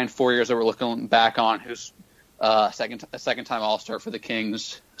he's a guy in 4 years that we're looking back on who's a second-time All-Star for the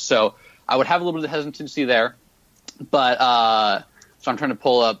Kings. So I would have a little bit of hesitancy there. But so I'm trying to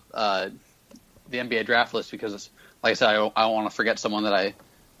pull up the NBA draft list because, like I said, I don't want to forget someone that I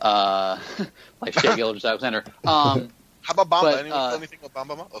like Shea Gilgeous-Alexander. How about Bamba? Anything about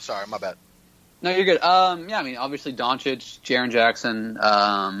Bamba? Oh, sorry, my bad. No, you're good. Obviously Doncic, Jaren Jackson,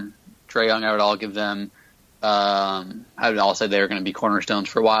 Trae Young, I would all give them. I would all say they're going to be cornerstones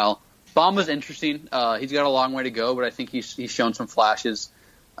for a while. Bamba's interesting. He's got a long way to go, but I think he's shown some flashes.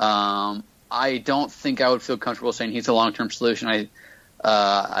 I don't think I would feel comfortable saying he's a long-term solution.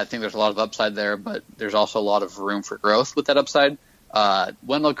 I think there's a lot of upside there, but there's also a lot of room for growth with that upside.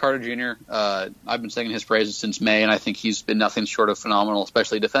 Wendell Carter Jr., I've been singing his praises since May, and I think he's been nothing short of phenomenal,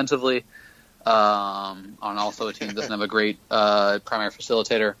 especially defensively. On also a team that doesn't have a great primary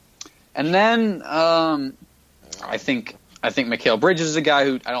facilitator. And then I think Mikal Bridges is a guy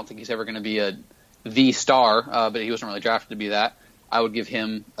who I don't think he's ever going to be the star, but he wasn't really drafted to be that. I would give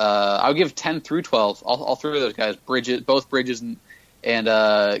him I would give 10 through 12, all three of those guys, both Bridges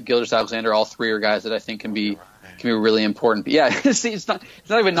and Gilgeous-Alexander, all three are guys that I think can be really important. But yeah, see, it's not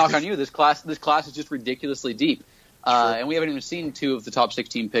even a knock on you. This class is just ridiculously deep. And we haven't even seen two of the top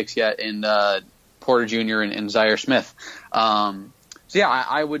 16 picks yet in Porter Jr. and Zaire Smith. So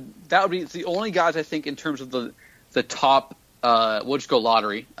yeah, that would be the only guys I think in terms of the top. We'll just go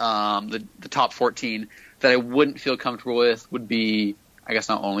lottery. The top 14 that I wouldn't feel comfortable with would be, I guess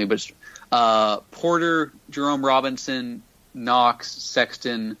not only, but Porter, Jerome Robinson, Knox,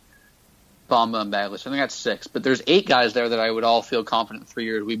 Sexton, Bamba, and Bagley. So I think that's 6. But there's 8 guys there that I would all feel confident in 3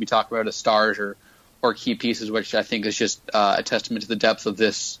 years we'd be talking about as stars or key pieces, which I think is just a testament to the depth of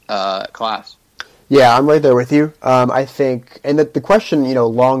this class. Yeah, I'm right there with you. I think, and the question,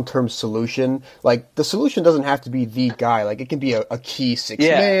 long-term solution, like the solution doesn't have to be the guy. Like it can be a key six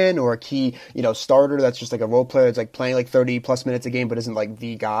man or a key, starter that's just like a role player that's like playing like 30 plus minutes a game but isn't like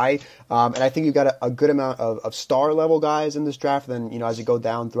the guy. And I think you've got a good amount of star level guys in this draft. And then, as you go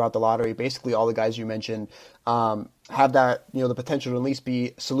down throughout the lottery, basically all the guys you mentioned have that, the potential to at least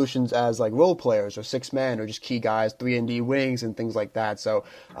be solutions as like role players or 6 men or just key guys, 3-and-D wings and things like that. So,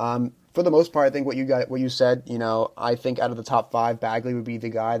 for the most part, I think what you said, I think out of the top 5, Bagley would be the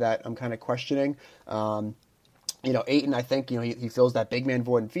guy that I'm kind of questioning. Ayton, I think, he fills that big man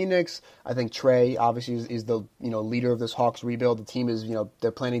void in Phoenix. I think Trae obviously is the, leader of this Hawks rebuild. The team is,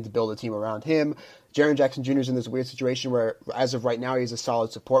 they're planning to build a team around him. Jaren Jackson Jr. is in this weird situation where, as of right now, he's a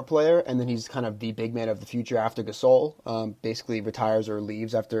solid support player, and then he's kind of the big man of the future after Gasol basically retires or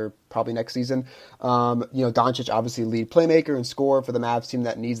leaves after probably next season. Doncic, obviously lead playmaker and scorer for the Mavs team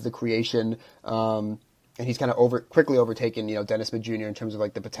that needs the creation, and he's kind of quickly overtaken, Dennis Smith Jr. in terms of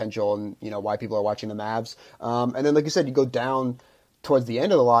like the potential and, why people are watching the Mavs. And then, like you said, you go down towards the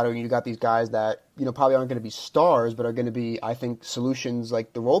end of the lottery, you got these guys that, probably aren't going to be stars, but are going to be, I think, solutions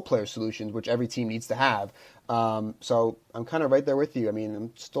like the role player solutions, which every team needs to have. So I'm kind of right there with you. I mean,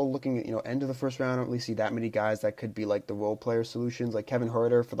 I'm still looking at, end of the first round. I don't really see that many guys that could be like the role player solutions. Like Kevin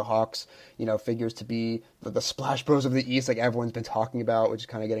Huerter for the Hawks, figures to be the Splash Bros of the East, like everyone's been talking about, which is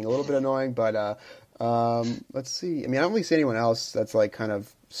kind of getting a little bit annoying. But let's see. I mean, I don't really see anyone else that's like kind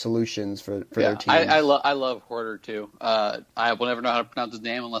of solutions for their team. I love Hoarder too. I will never know how to pronounce his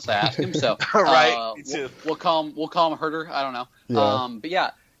name unless I ask him. So right, me too. We'll call him Herder. I don't know. Yeah. But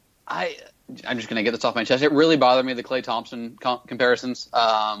yeah, I'm just gonna get this off my chest. It really bothered me, the Klay Thompson comparisons.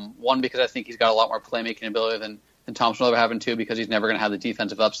 One, because I think he's got a lot more playmaking ability than Thompson will ever have, and two, because he's never gonna have the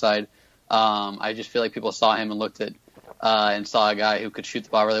defensive upside. I just feel like people saw him and looked at and saw a guy who could shoot the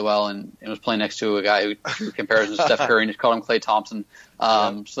ball really well and was playing next to a guy who drew comparisons to Steph Curry and just called him Klay Thompson.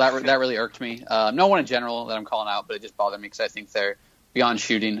 So that really irked me. No one in general that I'm calling out, but it just bothered me because I think they're beyond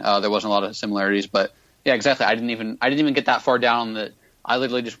shooting. There wasn't a lot of similarities, but yeah, exactly. I didn't even get that far down. That I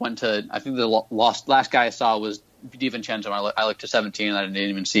literally just went to. I think the last guy I saw was DiVincenzo. I looked to 17 and I didn't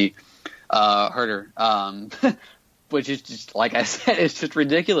even see Herder, which is just, like I said, it's just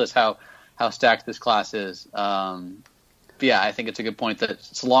ridiculous how stacked this class is. But yeah, I think it's a good point that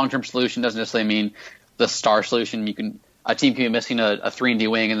it's a long-term solution. Doesn't necessarily mean the star solution. A team can be missing a 3-and-D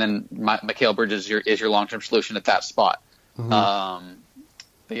wing, and then Mikal Bridges is your long-term solution at that spot. Mm-hmm.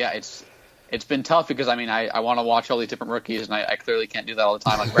 But yeah, it's been tough because I want to watch all these different rookies, and I clearly can't do that all the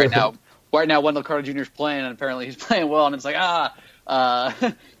time. Like right now Wendell Carter Jr. is playing, and apparently he's playing well, and it's like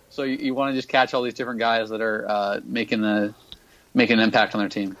so you want to just catch all these different guys that are making an impact on their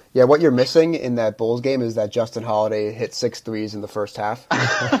team. Yeah, what you're missing in that Bulls game is that Justin Holiday hit 6 threes in the first half.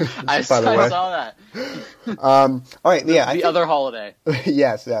 I saw that. All right, yeah. The other Holiday.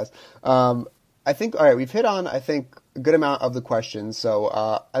 Yes. I think, all right, we've hit on, I think, a good amount of the questions. So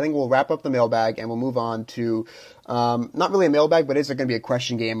I think we'll wrap up the mailbag and we'll move on to, not really a mailbag, but it's going to be a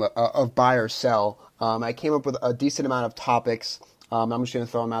question game of buy or sell. I came up with a decent amount of topics. I'm just going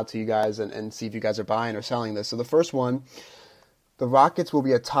to throw them out to you guys and see if you guys are buying or selling this. So the first one, the Rockets will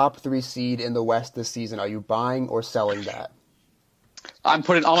be a top 3 seed in the West this season. Are you buying or selling that? I'm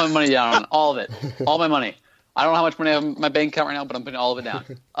putting all my money down on all of it. All my money. I don't know how much money I have in my bank account right now, but I'm putting all of it down.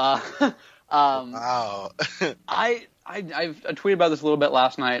 Wow. I tweeted about this a little bit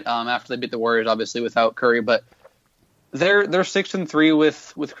last night after they beat the Warriors, obviously without Curry, but they're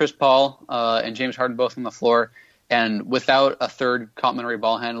 6-3 with Chris Paul and James Harden both on the floor, and without a third complimentary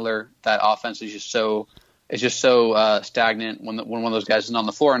ball handler, that offense is just so stagnant when one of those guys isn't on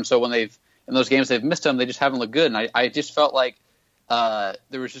the floor. And so when in those games they've missed them, they just haven't looked good. And I just felt like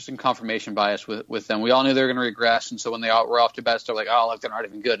there was just some confirmation bias with them. We all knew they were going to regress, and so when they were off to bad stuff, like, oh, look, they're not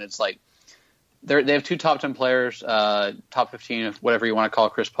even good. And it's like they have 2 top 10 players, top 15, if whatever you want to call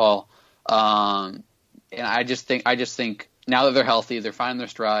Chris Paul. And I just think now that they're healthy, they're finding their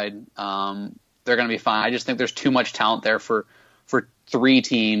stride. They're going to be fine. I just think there's too much talent there for 3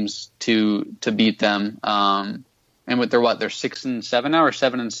 teams to beat them. And they're 6-7 now, or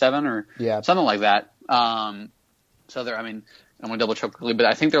 7-7, or something like that. So they're, I'm going to double check quickly, but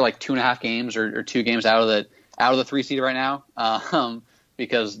I think they're like 2.5 games or 2 games out of the 3 seed right now.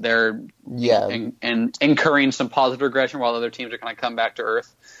 Because they're incurring some positive regression while other teams are kind of come back to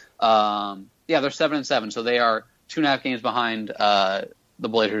earth. They're 7-7, so they are 2.5 games behind the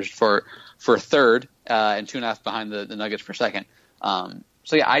Blazers for third, and 2.5 behind the Nuggets for second.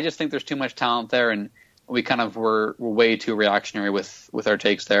 I just think there's too much talent there, and we kind of were way too reactionary with our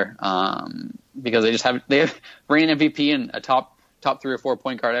takes there, because they have reigning MVP and a top 3 or 4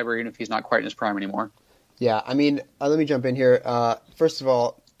 point guard ever, even if he's not quite in his prime anymore. Yeah, let me jump in here. First of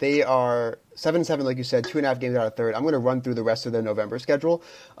all, they are 7-7, like you said, 2.5 games out of third. I'm going to run through the rest of their November schedule.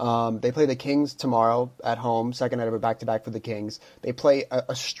 They play the Kings tomorrow at home, second night of a back-to-back for the Kings. They play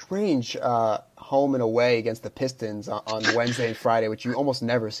a strange home and away against the Pistons on Wednesday and Friday, which you almost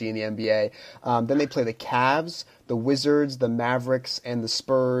never see in the NBA. Then they play the Cavs, the Wizards, the Mavericks, and the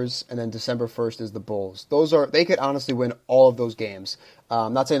Spurs, and then December 1st is the Bulls. They could honestly win all of those games.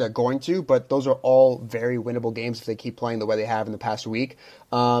 I'm not saying they're going to, but those are all very winnable games if they keep playing the way they have in the past week.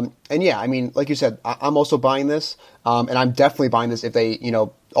 Like you said, I'm also buying this, and I'm definitely buying this if they,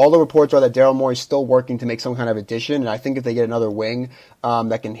 all the reports are that Daryl Morey is still working to make some kind of addition, and I think if they get another wing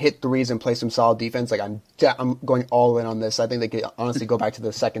that can hit threes and play some solid defense, like I'm going all in on this. I think they could honestly go back to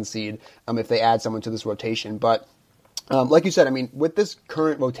the 2nd seed if they add someone to this rotation. But Like you said, I mean, with this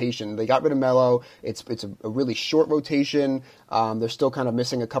current rotation, they got rid of Melo. It's a really short rotation. They're still kind of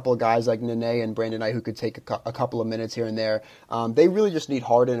missing a couple of guys like Nene and Brandon Knight who could take a couple of minutes here and there. They really just need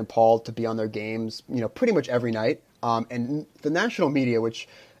Harden and Paul to be on their games, pretty much every night. And the national media, which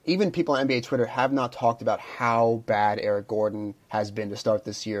even people on NBA Twitter have not talked about how bad Eric Gordon has been to start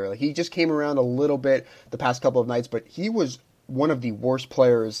this year. Like, he just came around a little bit the past couple of nights, but he was one of the worst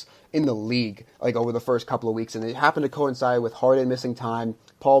players in the league, like, over the first couple of weeks. And it happened to coincide with Harden missing time,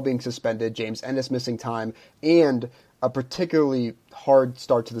 Paul being suspended, James Ennis missing time, and a particularly hard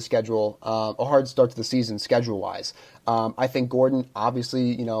start to the schedule, a hard start to the season schedule-wise. I think Gordon,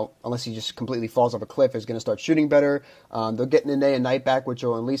 obviously, unless he just completely falls off a cliff, is going to start shooting better. They'll get Nene and Knight back, which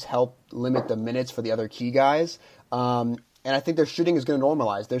will at least help limit the minutes for the other key guys. And I think their shooting is going to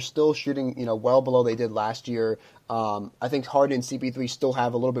normalize. They're still shooting, well below they did last year. I think Harden and CP3 still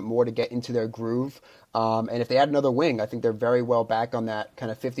have a little bit more to get into their groove. And if they add another wing, I think they're very well back on that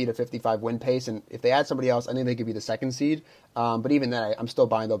kind of 50 to 55 win pace. And if they add somebody else, I think they could be the second seed. But even then, I'm still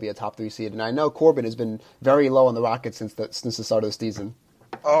buying they'll be a top 3 seed. And I know Corbin has been very low on the Rockets since the start of the season.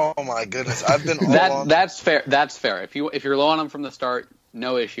 Oh my goodness, I've been That's fair. That's fair. If you're low on them from the start,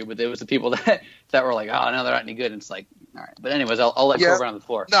 no issue. But there was the people that were like, oh no, they're not any good. And it's like, all right. But anyways, I'll let Corbin on the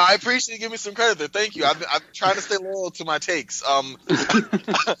floor. No, I appreciate you giving me some credit there. Thank you. I'm trying to stay loyal to my takes. I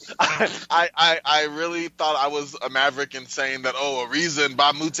really thought I was a maverick in saying that, Ariza and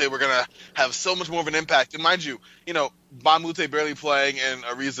Bob Mute were going to have so much more of an impact. And mind you, Bob Mute barely playing and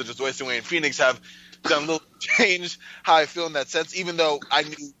Ariza just wasting away in Phoenix have done a little change how I feel in that sense, even though I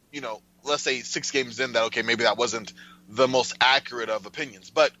knew, let's say 6 games in that, okay, maybe that wasn't the most accurate of opinions.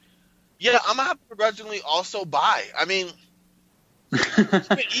 But, yeah, I'm going to have to begrudgingly also buy. I mean,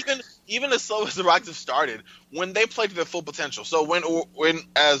 even as slow as the Rockets have started, when they play to their full potential. So when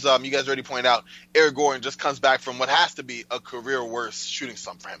as you guys already pointed out, Eric Gordon just comes back from what has to be a career worst shooting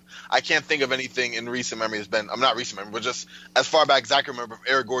slump for him. I can't think of anything in recent memory has been. I'm not recent memory, but just as far back as I can remember,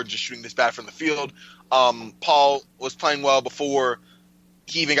 Eric Gordon just shooting this bad from the field. Paul was playing well before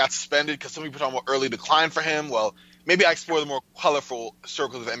he even got suspended because some people talking about early decline for him. Well, maybe I explore the more colorful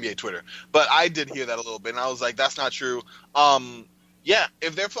circles of NBA Twitter, but I did hear that a little bit, and I was like, that's not true. Yeah,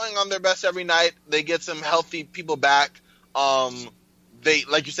 if they're playing on their best every night, they get some healthy people back. They,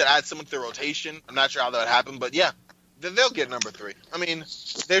 like you said, add someone to their rotation. I'm not sure how that would happen, but yeah, they'll get number 3. I mean,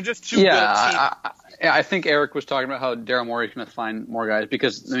 they're just too good. I think Eric was talking about how Daryl Morey is going to find more guys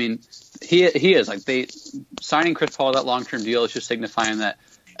because, I mean, he is. Like, signing Chris Paul that long-term deal is just signifying that,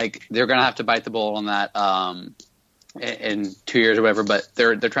 like, they're going to have to bite the bullet on that in 2 years or whatever, but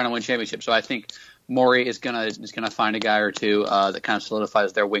they're trying to win championships. So I think Morey is gonna find a guy or two that kind of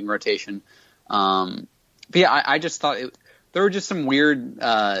solidifies their wing rotation. But yeah, I just thought there were just some weird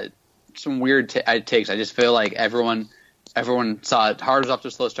takes. I just feel like everyone saw it. Harden's off to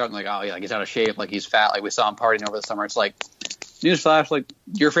a slow start and like, oh yeah, like he's out of shape, like he's fat, like we saw him partying over the summer. It's like, newsflash, like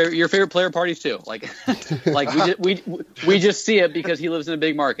your favorite player parties too. Like we just see it because he lives in a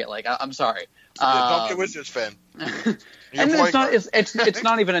big market. Like I'm sorry. Don't be a Wizards fan. And it's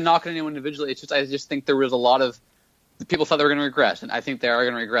not even a knock on anyone individually. It's just I just think there was a lot of people thought they were going to regress, and I think they are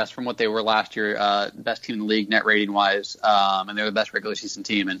going to regress from what they were last year. Best team in the league net rating wise, and they're the best regular season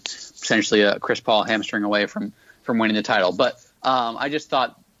team, and potentially Chris Paul hamstring away from winning the title. But I just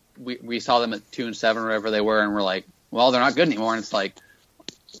thought we saw them at 2-7 or whatever they were, and we're like, well, they're not good anymore. And it's like,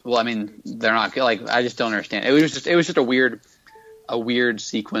 well, I mean, they're not good. Like I just don't understand. It was just a weird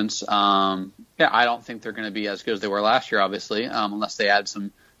sequence. Yeah, I don't think they're going to be as good as they were last year, obviously, unless they add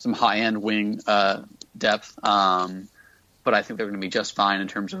some high-end wing depth. But I think they're going to be just fine in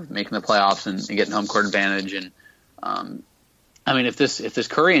terms of making the playoffs and getting home court advantage. And I mean, if this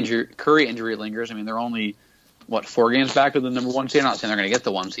Curry injury lingers, I mean, they're only 4 games back of the number 1 seed. I'm not saying they're going to get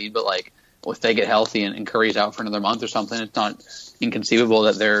the 1 seed, but like if they get healthy and Curry's out for another month or something, it's not inconceivable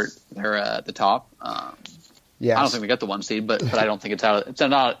that they're at the top. Yes. I don't think they get the 1 seed, but I don't think it's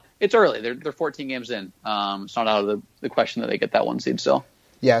out. It's early. They're 14 games in. It's not out of the question that they get that 1 seed still.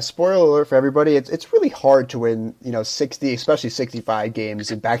 Yeah, spoiler alert for everybody. It's really hard to win, 60, especially 65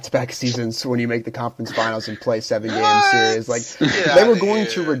 games in back-to-back seasons when you make the conference finals and play 7-game series. Like they were going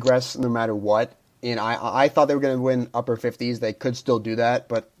to regress no matter what. And I thought they were going to win upper 50s. They could still do that,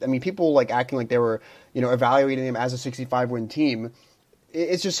 but I mean, people like acting like they were, evaluating them as a 65-win team.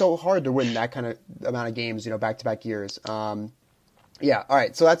 It's just so hard to win that kind of amount of games, back-to-back years. Yeah, all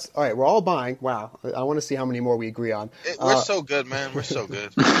right. So that's all right. We're all buying. Wow, I want to see how many more we agree on. We're so good, man. We're so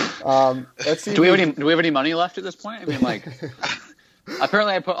good. Let's see. Do we have any money left at this point? I mean, like,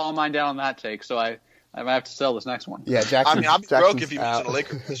 apparently I put all mine down on that take, so I might have to sell this next one. Yeah, Jackson. I mean, I'll be broke if you mention a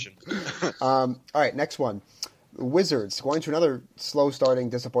Laker question. All right, next one. Wizards, going to another slow-starting,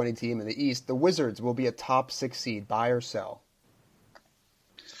 disappointing team in the East. The Wizards will be a top 6 seed. Buy or sell?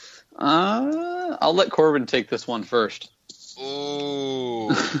 I'll let Corbin take this one first.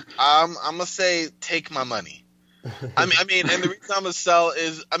 Ooh, I'm gonna say take my money. I mean, and the reason I'm gonna sell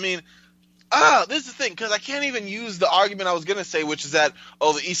is, this is the thing, because I can't even use the argument I was gonna say, which is that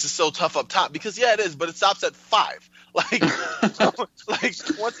the East is so tough up top, because yeah, it is, but it stops at 5. Like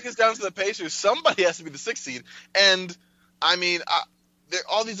once it gets down to the Pacers, somebody has to be the 6th seed, and there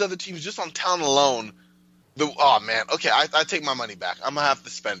all these other teams just on talent alone. I take my money back. I'm gonna have to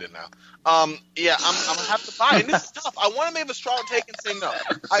spend it now. I'm gonna have to buy it. And this is tough. I want to make a strong take and say no.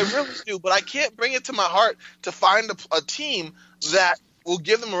 I really do, but I can't bring it to my heart to find a team that will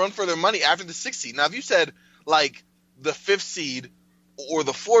give them a run for their money after the 6th seed. Now, if you said like the 5th seed or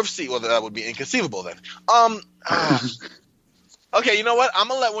the 4th seed, well, that would be inconceivable then. Okay, you know what? I'm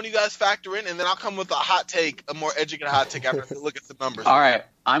gonna let one of you guys factor in, and then I'll come with a hot take, a more educated hot take after I look at the numbers. All right,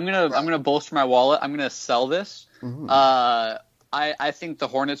 I'm gonna bolster my wallet. I'm gonna sell this. Mm-hmm. I think the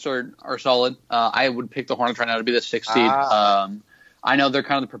Hornets are solid. I would pick the Hornets right now to be the 6th seed. I know they're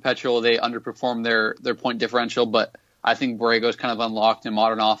kind of the perpetual. They underperform their point differential, but I think Borrego's kind of unlocked a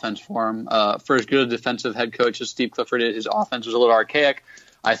modern offense for him. For as good a defensive head coach as Steve Clifford is, his offense was a little archaic.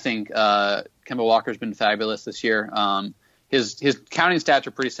 I think Kemba Walker's been fabulous this year. His counting stats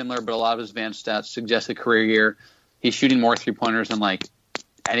are pretty similar, but a lot of his advanced stats suggest a career year. He's shooting more 3-pointers than like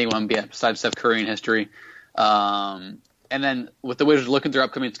anyone besides Steph Curry in history. And then with the Wizards looking at their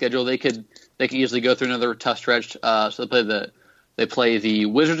upcoming schedule, they could easily go through another tough stretch. So they play the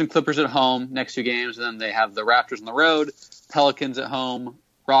Wizards and Clippers at home next 2 games, and then they have the Raptors on the road, Pelicans at home,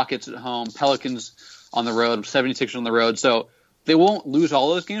 Rockets at home, Pelicans on the road, 76ers on the road. So they won't lose all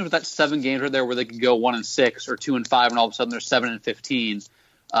those games, but that's 7 games right there where they could go 1-6 or 2-5, and all of a sudden they're 7-15,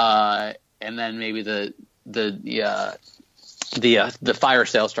 and then maybe the fire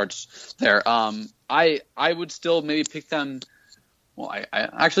sale starts there. I would still maybe pick them. Well, I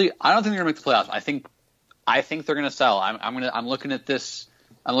don't think they're gonna make the playoffs. I think they're gonna sell. I'm looking at this.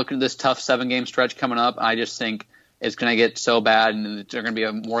 I'm looking at this tough 7-game stretch coming up. I just think it's gonna get so bad, and they're gonna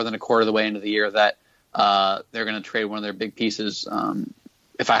be more than a quarter of the way into the year that they're going to trade one of their big pieces.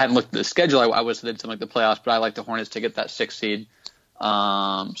 If I hadn't looked at the schedule, I would have said something like the playoffs, but I like the Hornets to get that 6th seed.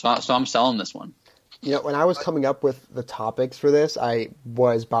 So I'm selling this one. You know, when I was coming up with the topics for this, I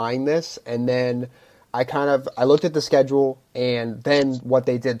was buying this, and then I looked at the schedule, and then what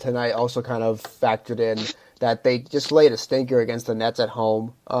they did tonight also kind of factored in that they just laid a stinker against the Nets at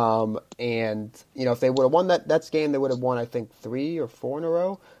home. And, if they would have won that Nets game, they would have won, I think, 3 or 4 in a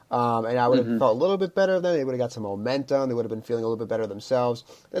row. And I would have felt a little bit better then. They would have got some momentum. They would have been feeling a little bit better themselves.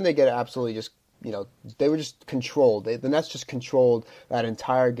 Then they get absolutely just, they were just controlled. The Nets just controlled that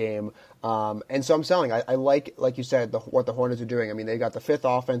entire game. And so I'm selling. I like you said, what the Hornets are doing. I mean, they got the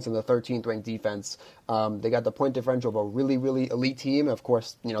 5th offense and the 13th ranked defense. They got the point differential of a really, really elite team. Of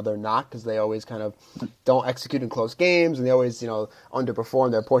course, they're not, because they always kind of don't execute in close games, and they always,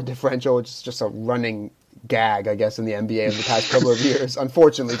 underperform their point differential, which is just a running gag, I guess, in the NBA in the past couple of years,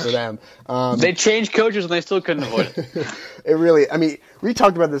 unfortunately for them. They changed coaches and they still couldn't avoid it. It really, we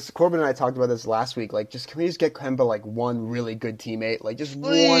talked about this, Corbin and I talked about this last week, can we just get Kemba, one really good teammate? Just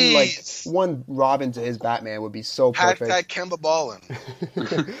Please. one Robin to his Batman would be so perfect. Hashtag Kemba ballin'.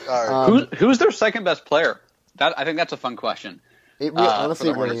 Who's their second best player? I think that's a fun question. Honestly,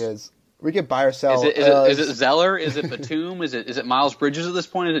 it really is. We could buy or sell. Is it Zeller? Is it Batum? Is it Miles Bridges at this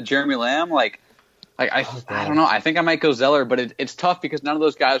point? Is it Jeremy Lamb? I don't know. I think I might go Zeller, but it's tough because none of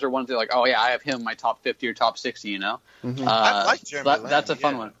those guys are ones that are like, oh yeah, I have him in my top 50 or top 60. Mm-hmm. I like Jeremy Lamb. That's a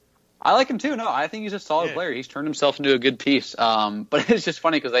fun one. I like him too. No, I think he's a solid player. He's turned himself into a good piece. But it's just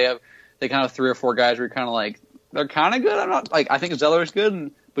funny because they kind of 3 or 4 guys where you're kind of like, they're kind of good. I'm not I think Zeller's good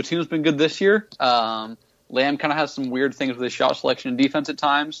and Batum's been good this year. Lamb kind of has some weird things with his shot selection and defense at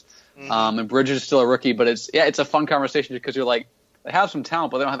times. And Bridges is still a rookie, but it's a fun conversation because you're like, they have some talent,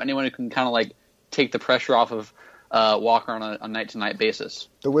 but they don't have anyone who can kind of take the pressure off of Walker on a night-to-night basis.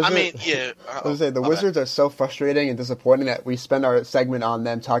 The Wizards are so frustrating and disappointing that we spend our segment on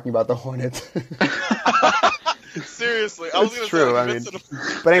them talking about the Hornets. Seriously, I was going to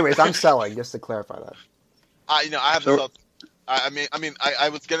say. But anyways, I'm selling, just to clarify that. I have to sell. I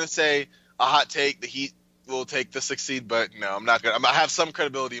was going to say a hot take. The Heat will take the 6th seed, but no, I'm not going to. I have some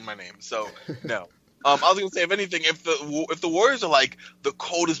credibility in my name, so no. I was going to say, if anything, if the Warriors are the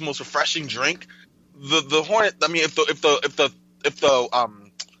coldest, most refreshing drink, the Hornet. I mean, if the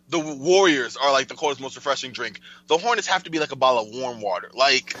Warriors are the coldest, most refreshing drink, the Hornets have to be like a bottle of warm water.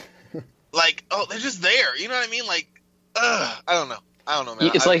 They're just there. You know what I mean? I don't know. I don't know,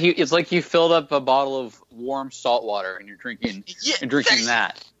 man. It's like you filled up a bottle of warm salt water and you're drinking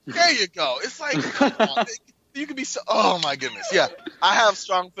that. There you go. It's like, come on, you could be so. Oh my goodness, yeah. I have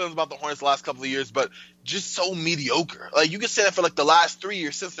strong feelings about the Hornets the last couple of years, but just so mediocre. Like you could say that for like the last 3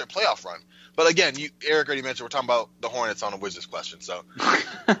 years since their playoff run. But again, Eric already mentioned we're talking about the Hornets on a Wizards question, so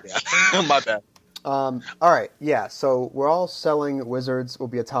yeah, my bad. All right, yeah. So we're all selling Wizards will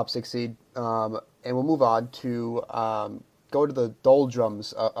be a top 6 seed, and we'll move on to go to the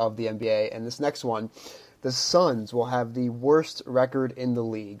doldrums of the NBA. And this next one, the Suns will have the worst record in the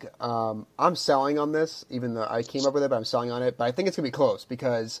league. I'm selling on this, even though I came up with it, but I'm selling on it. But I think it's gonna be close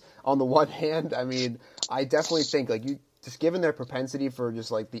because on the one hand, I mean, I definitely think like you. Just given their propensity for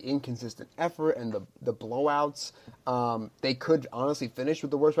just like the inconsistent effort and the blowouts, they could honestly finish with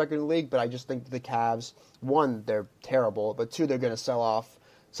the worst record in the league. But I just think the Cavs, one, they're terrible, but two, they're going to sell off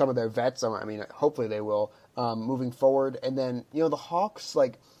some of their vets. I mean, hopefully they will moving forward. And then the Hawks,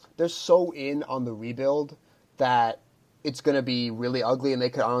 like they're so in on the rebuild that it's going to be really ugly, and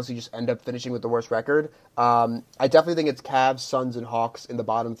they could honestly just end up finishing with the worst record. I definitely think it's Cavs, Suns, and Hawks in the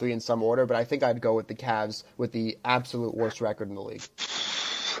bottom 3 in some order, but I think I'd go with the Cavs with the absolute worst record in the league.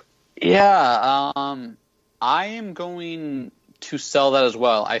 Yeah, I am going to sell that as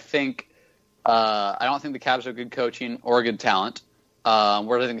well. I think I don't think the Cavs are good coaching or good talent.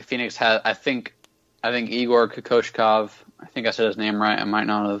 Whereas I think Phoenix has, I think Igor Kokoshkov, I think I said his name right. I might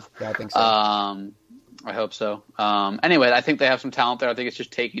not have. Yeah, I think so. I hope so. Anyway, I think they have some talent there. I think it's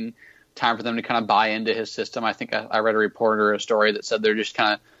just taking time for them to kind of buy into his system. I think I read a report or a story that said they're just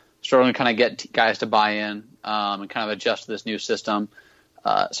kind of struggling to kind of get guys to buy in and kind of adjust to this new system.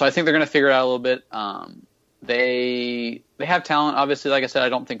 So I think they're going to figure it out a little bit. They have talent. Obviously, like I said, I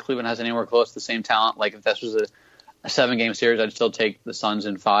don't think Cleveland has anywhere close to the same talent. Like if this was a 7-game series, I'd still take the Suns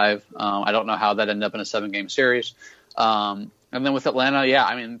in 5. I don't know how that ended up in a 7-game series. And then with Atlanta, yeah,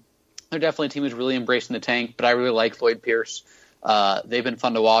 I mean, they're definitely a team who's really embracing the tank, but I really like Lloyd Pierce. They've been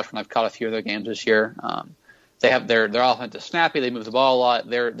fun to watch when I've caught a few of their games this year. They have their offense is snappy. They move the ball a lot.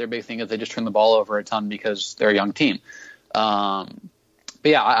 Their big thing is they just turn the ball over a ton because they're a young team. But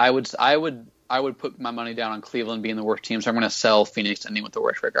yeah, I would put my money down on Cleveland being the worst team. So I'm going to sell Phoenix ending with the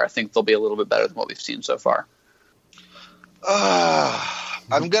worst record. I think they'll be a little bit better than what we've seen so far.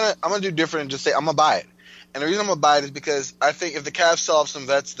 I'm gonna do different and just say I'm gonna buy it. And the reason I'm gonna buy it is because I think if the Cavs sell off some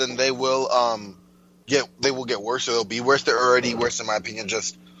vets, then they will get worse, or they'll be worse. They're already worse in my opinion,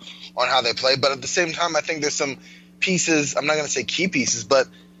 just on how they play. But at the same time, I think there's some pieces. I'm not gonna say key pieces, but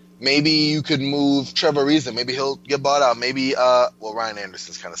maybe you could move Trevor Ariza. Maybe he'll get bought out. Maybe Ryan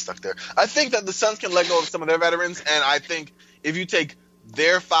Anderson's kind of stuck there. I think that the Suns can let go of some of their veterans, and I think if you take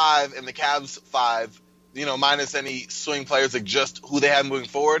their 5 and the Cavs 5, minus any swing players, like just who they have moving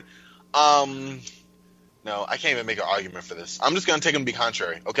forward. No, I can't even make an argument for this. I'm just going to take them to be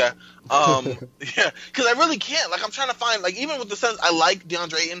contrary, okay? Yeah, because I really can't. Like, I'm trying to find, like, even with the Suns, I like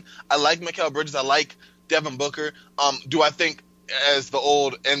DeAndre Ayton. I like Mikal Bridges. I like Devin Booker. Do I think, as the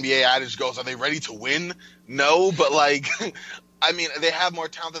old NBA adage goes, are they ready to win? No, but, like, I mean, they have more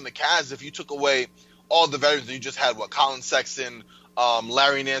talent than the Cavs. If you took away all the veterans, you just had, Colin Sexton,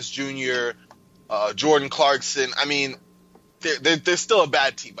 Larry Nance Jr., Jordan Clarkson. I mean, they're still a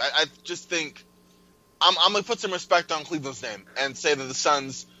bad team. I just think I'm going to put some respect on Cleveland's name and say that the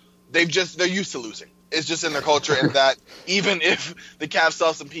Suns, they're used to losing. It's just in their culture, and that even if the Cavs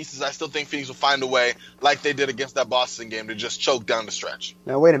sell some pieces, I still think Phoenix will find a way, like they did against that Boston game, to just choke down the stretch.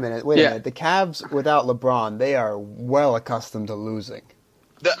 Now, wait a minute. The Cavs, without LeBron, they are well accustomed to losing.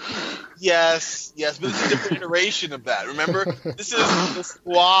 Yes, but it's a different iteration of that. Remember, this is the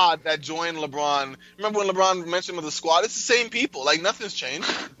squad that joined LeBron. Remember when LeBron mentioned with the squad? It's the same people. Like, nothing's changed,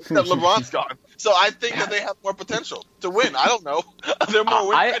 except LeBron's gone. So I think that they have more potential to win. I don't know. They're more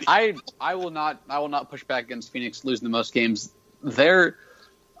win ready. I will not push back against Phoenix losing the most games. There's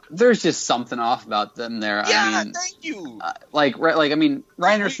just something off about them there. Yeah, I mean, thank you. Ryan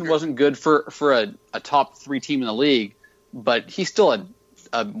Anderson wasn't good for a top 3 team in the league, but he's still a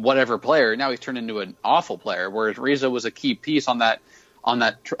whatever player. Now he's turned into an awful player, whereas Ariza was a key piece on that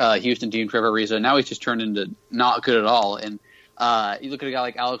Houston team, Trevor Ariza. Now he's just turned into not good at all. And you look at a guy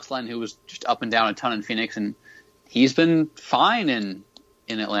like Alex Len, who was just up and down a ton in Phoenix, and he's been fine in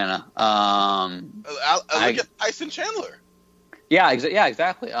Atlanta. Look at Tyson Chandler. Yeah,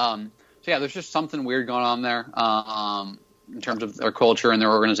 exactly. So yeah, there's just something weird going on there in terms of their culture and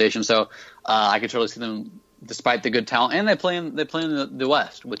their organization. So I could totally see them, despite the good talent, and they play in the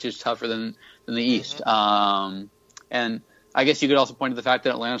West, which is tougher than the East. And I guess you could also point to the fact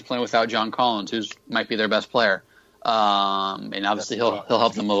that Atlanta's playing without John Collins, who might be their best player, and obviously he'll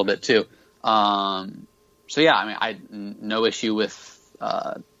help them a little bit too. So yeah, I mean, no issue with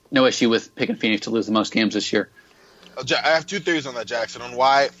picking Phoenix to lose the most games this year. I have two theories on that, Jackson, on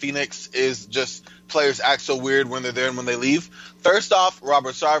why Phoenix is just players act so weird when they're there and when they leave. First off,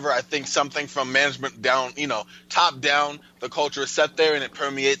 Robert Sarver, I think something from management down, top down, the culture is set there and it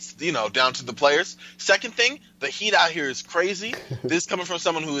permeates, down to the players. Second thing, the heat out here is crazy. This is coming from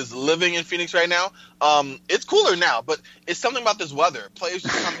someone who is living in Phoenix right now. It's cooler now, but it's something about this weather. Players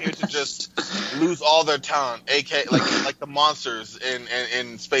just come here to just lose all their talent, aka like the monsters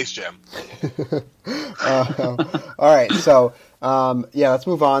in Space Jam. All right, so let's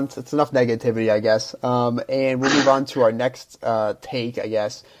move on. It's enough negativity, I guess, and we'll move on to our next take, I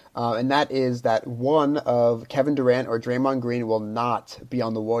guess, and that is that one of Kevin Durant or Draymond Green will not be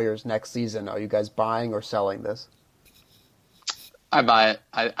on the Warriors next season. Are you guys buying or selling this? I buy it.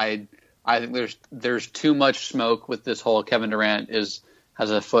 I think there's too much smoke with this whole Kevin Durant has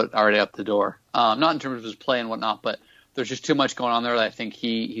a foot already up the door. Not in terms of his play and whatnot, but there's just too much going on there that I think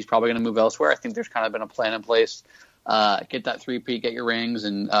he's probably going to move elsewhere. I think there's kind of been a plan in place. Get that three-peat, get your rings,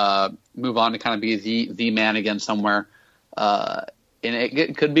 and move on to kind of be the man again somewhere. And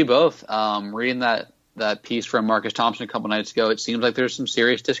it could be both. Reading that piece from Marcus Thompson a couple nights ago, it seems like there's some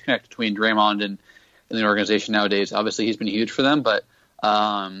serious disconnect between Draymond and the organization nowadays. Obviously, he's been huge for them, but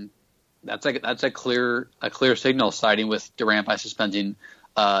that's a clear signal siding with Durant by suspending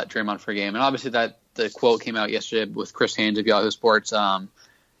Draymond for a game. And obviously the quote came out yesterday with Chris Haynes of Yahoo Sports.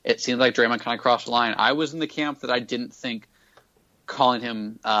 It seemed like Draymond kind of crossed the line. I was in the camp that I didn't think calling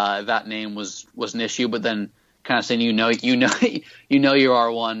him that name was an issue, but then kind of saying you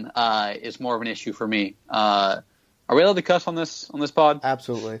are one is more of an issue for me. Are we allowed to cuss on this pod?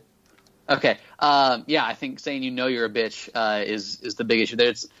 Absolutely. Okay. I think saying you're a bitch is the big issue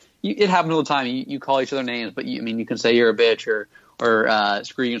there. It happens all the time. You call each other names, but you can say you're a bitch or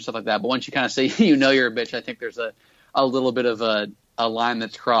screw you and stuff like that. But once you kind of say you're a bitch, I think there's a little bit of a line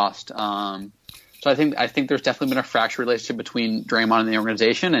that's crossed. So I think there's definitely been a fractured relationship between Draymond and the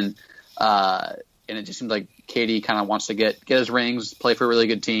organization, and it just seems like KD kind of wants to get his rings, play for a really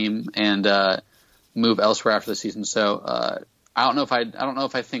good team, and move elsewhere after the season. So I don't know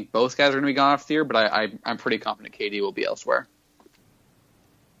if I think both guys are going to be gone after the year, but I'm pretty confident KD will be elsewhere.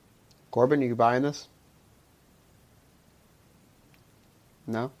 Corbin, you buying this?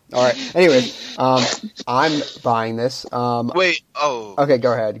 No? All right. Anyways, I'm buying this. Wait. Oh. Okay,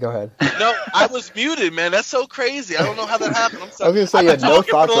 go ahead. No, I was muted, man. That's so crazy. I don't know how that happened. I'm sorry. I was going to say you had no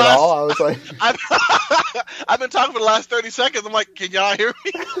thoughts at all. I was like... I've been talking for the last 30 seconds. I'm like, can y'all hear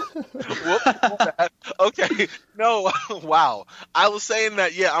me? Whoop. Okay. No. Wow. I was saying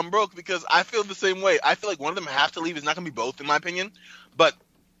that, I'm broke because I feel the same way. I feel like one of them have to leave. It's not going to be both, in my opinion. But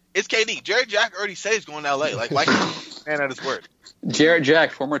it's KD. Jared Jack already said he's going to LA. Like man at his word. Jared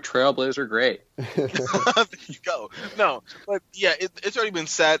Jack, former Trailblazer, great. There you go. No, but it's already been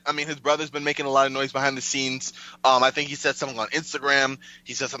said. I mean, his brother's been making a lot of noise behind the scenes. I think he said something on Instagram.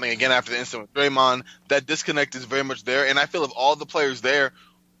 He said something again after the incident with Draymond. That disconnect is very much there. And I feel if all the players there,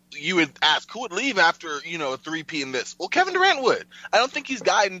 you would ask who would leave after a three-peat in this. Well, Kevin Durant would. I don't think he's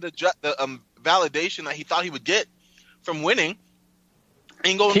gotten the validation that he thought he would get from winning.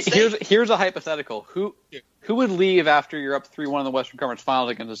 Here's a hypothetical. Who would leave after you're up 3-1 in the Western Conference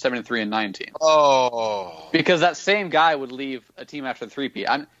Finals against a 73-9 team? Oh, because that same guy would leave a team after the three-peat.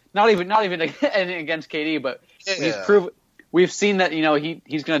 I'm not even against KD, but we've seen that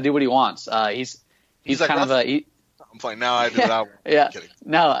he's going to do what he wants. He's like, kind of a. I'm playing now. I do what I want. Yeah. I'm kidding.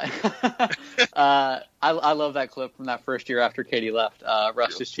 No, I love that clip from that first year after KD left.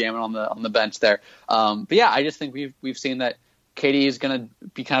 Russ just jamming on the bench there. But I just think we've seen that KD is going to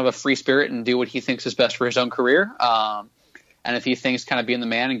be kind of a free spirit and do what he thinks is best for his own career. And if he thinks kind of being the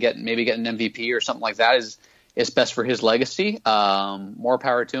man and get an MVP or something like that is best for his legacy, more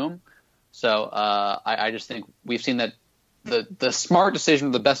power to him. So I just think we've seen that the smart decision,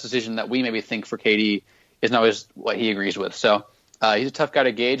 or the best decision that we maybe think for KD is not always what he agrees with. So he's a tough guy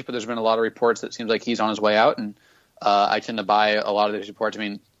to gauge, but there's been a lot of reports that it seems like he's on his way out, and I tend to buy a lot of these reports. I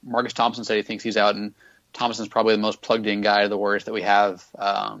mean, Marcus Thompson said he thinks he's out, and Thompson's probably the most plugged-in guy to the Warriors that we have.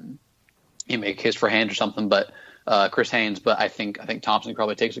 You make a case for Haynes or something, but Chris Haynes. But I think Thompson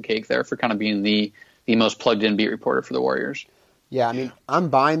probably takes a cake there for kind of being the most plugged-in beat reporter for the Warriors. Yeah, I mean, I'm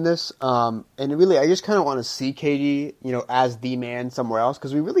buying this, and really, I just kind of want to see KD, as the man somewhere else,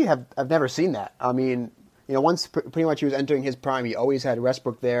 because we really I've never seen that. I mean, once pretty much he was entering his prime, he always had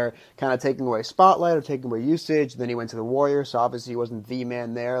Westbrook there, kind of taking away spotlight or taking away usage. Then he went to the Warriors, so obviously he wasn't the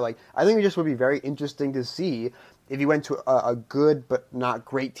man there. Like, I think it just would be very interesting to see if he went to a good but not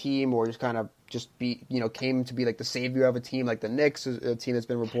great team, or just kind of just came to be like the savior of a team like the Knicks, a team that's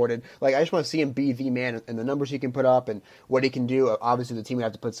been reported. Like, I just want to see him be the man and the numbers he can put up and what he can do. Obviously, the team would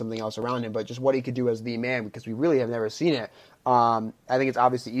have to put something else around him, but just what he could do as the man, because we really have never seen it. I think it's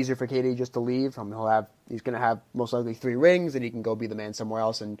obviously easier for KD just to leave. He's going to have most likely 3 rings, and he can go be the man somewhere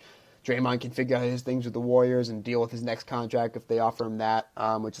else. And Draymond can figure out his things with the Warriors and deal with his next contract if they offer him that,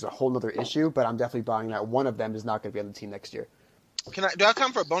 which is a whole other issue. But I'm definitely buying that one of them is not going to be on the team next year. Do I have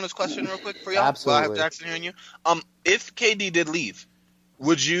time for a bonus question real quick for y'all? Absolutely. While I have Jackson here on you. If KD did leave,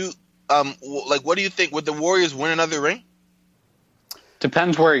 would you what do you think? Would the Warriors win another ring?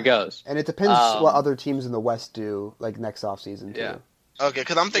 Depends where he goes. And it depends what other teams in the West do, like next offseason, too. Yeah. Okay,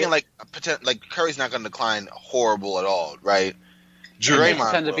 because I'm thinking like Curry's not going to decline horrible at all, right?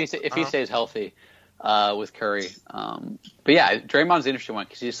 Draymond depends if he stays healthy with Curry. But yeah, Draymond's the interesting one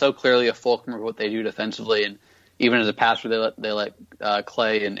because he's so clearly a fulcrum of what they do defensively, and even as a passer, they let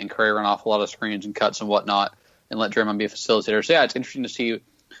Clay and Curry run off a lot of screens and cuts and whatnot, and let Draymond be a facilitator. So yeah, it's interesting to see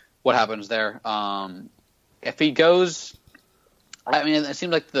what happens there. If he goes. I mean, it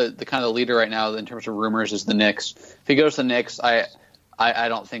seems like the kind of the leader right now in terms of rumors is the Knicks. If he goes to the Knicks, I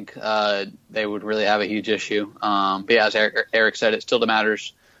don't think they would really have a huge issue. But yeah, as Eric said, it still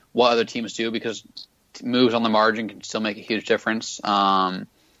matters what other teams do because moves on the margin can still make a huge difference.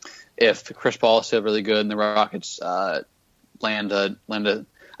 If Chris Paul is still really good and the Rockets land a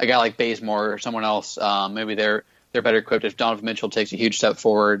guy like Bazemore or someone else, maybe they're better equipped. If Donovan Mitchell takes a huge step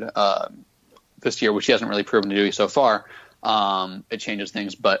forward this year, which he hasn't really proven to do so far, it changes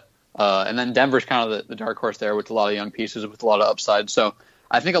things. But and then Denver's kind of the dark horse there with a lot of young pieces with a lot of upside. So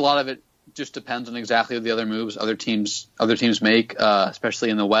I think a lot of it just depends on exactly the other moves other teams make, especially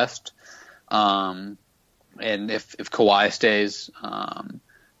in the West. And if Kawhi stays,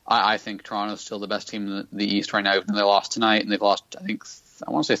 I think Toronto's still the best team in the East right now, even though they lost tonight and they've lost, I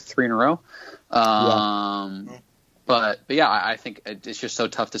want to say 3 in a row. But yeah, I think it's just so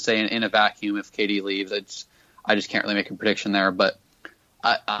tough to say in a vacuum if KD leaves. I just can't really make a prediction there. But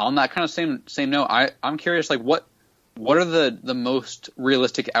on that kind of same note, I'm curious, like what are the most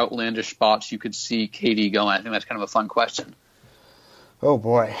realistic, outlandish spots you could see KD going? I think that's kind of a fun question. Oh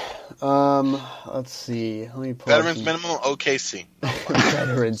boy, let's see. Let me pull Veterans minimum, OKC.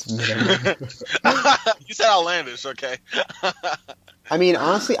 Veterans minimum. You said outlandish, okay? I mean,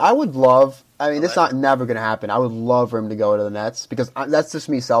 honestly, I would love. I mean, it's never going to happen. I would love for him to go to the Nets because that's just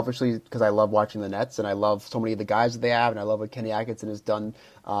me selfishly because I love watching the Nets and I love so many of the guys that they have and I love what Kenny Atkinson has done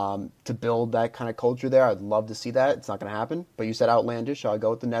to build that kind of culture there. I'd love to see that. It's not going to happen. But you said outlandish, so I'll go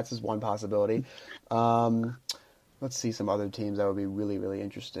with the Nets as one possibility. Let's see some other teams that would be really, really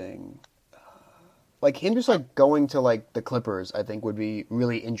interesting. Like him just like going to like the Clippers, I think would be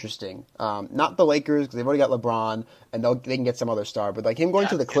really interesting. Not the Lakers because they've already got LeBron and they can get some other star. But like him going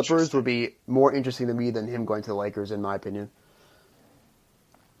to the Clippers would be more interesting to me than him going to the Lakers, in my opinion.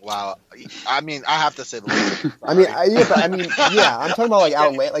 Wow, I mean, I have to say the Lakers. I'm talking about like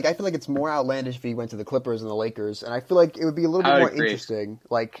outland. Like I feel like it's more outlandish if he went to the Clippers and the Lakers, and I feel like it would be a little bit more interesting.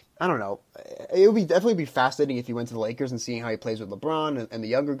 Like I don't know, it would definitely be fascinating if he went to the Lakers and seeing how he plays with LeBron and the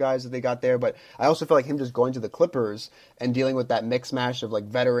younger guys that they got there. But I also feel like him just going to the Clippers and dealing with that mix mash of like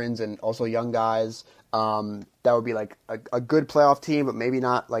veterans and also young guys. That would be like a good playoff team, but maybe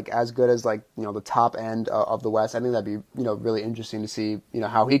not like as good as like, the top end of the West. I think that'd be, really interesting to see,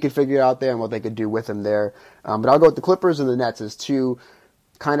 how he could figure it out there and what they could do with him there. But I'll go with the Clippers and the Nets as two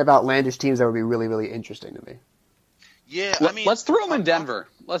kind of outlandish teams that would be really, really interesting to me. Yeah, let's throw them in Denver.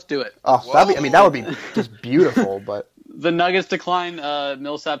 Let's do it. Oh, that would be just beautiful, but the Nuggets decline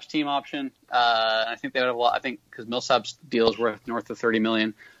Millsap's team option. I think they would have a lot. I think because Millsap's deal is worth north of $30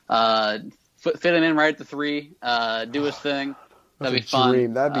 million. Fit him in right at the 3. Do his thing. That'd be fun.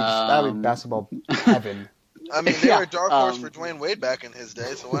 Dream. That'd be basketball heaven. I mean, they were a dark horse for Dwayne Wade back in his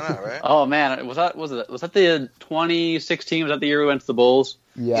day, so why not, right? Oh man, was that the 2016? Was that the year we went to the Bulls?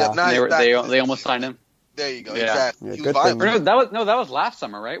 Yeah, they almost signed him. There you go. Yeah. Exactly. Yeah, that was last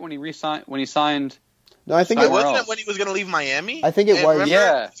summer, right? When he signed. No, I think wasn't it when he was going to leave Miami. I think it was. Remember?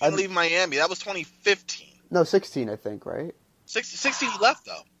 Yeah, he was going to leave Miami. That was 2015. No, 16, I think, right? 16 he left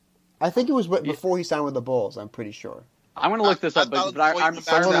though. I think it was before he signed with the Bulls. I'm pretty sure. I'm going to look this up, but I'm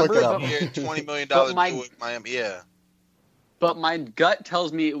sorry. Look it up. $20 million to Miami. Yeah. But my gut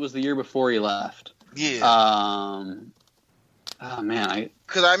tells me it was the year before he left. Yeah. Oh man,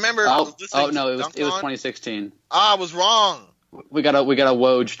 because I remember. No, it was 2016. I was wrong. We got a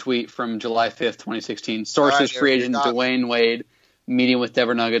Woj tweet from July 5th, 2016. Sources: free agent Dwayne Wade meeting with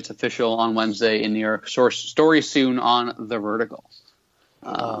Denver Nuggets official on Wednesday in New York. Story soon on The Vertical.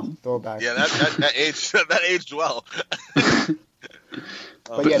 Throwback. Yeah, that aged well.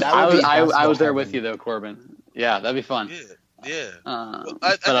 But yeah, that I would was be I was there basketball with heaven. you though, Corbin. Yeah, that'd be fun. Yeah.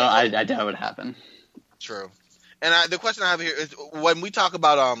 But I I doubt it would happen. True. And the question I have here is when we talk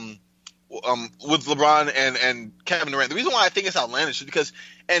about with LeBron and Kevin Durant, the reason why I think it's outlandish is because,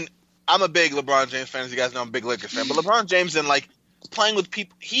 and I'm a big LeBron James fan, as you guys know, I'm a big Lakers fan, but LeBron James and like playing with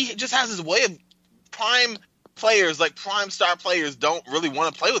people, he just has his way of prime players, like prime star players, don't really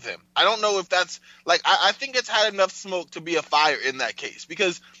want to play with him. I don't know if that's like I think it's had enough smoke to be a fire in that case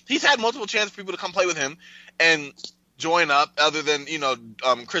because he's had multiple chances for people to come play with him and join up, other than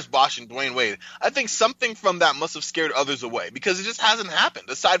Chris Bosh and Dwayne Wade. I think something from that must have scared others away because it just hasn't happened.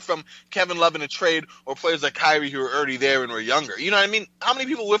 Aside from Kevin Love in a trade or players like Kyrie who were already there and were younger, you know what I mean? How many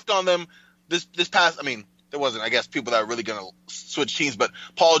people whiffed on them this past? I mean, there wasn't, I guess, people that are really going to switch teams, but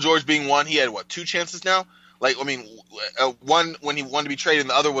Paul George being one, he had 2 chances now. Like, I mean, one when he wanted to be traded, and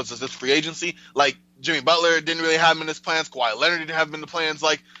the other was this free agency. Like, Jimmy Butler didn't really have him in his plans. Kawhi Leonard didn't have him in the plans.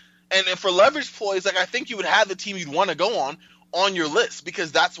 Like, and for leverage ploys, like, I think you would have the team you'd want to go on your list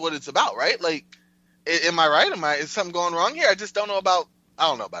because that's what it's about, right? Like, am I right? Is something going wrong here? I just don't know about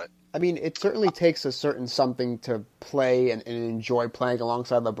it. I mean, it certainly takes a certain something to play and enjoy playing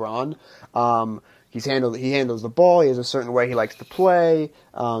alongside LeBron. He handles the ball. He has a certain way he likes to play.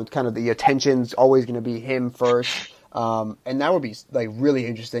 Kind of the attention's always going to be him first. And that would be like really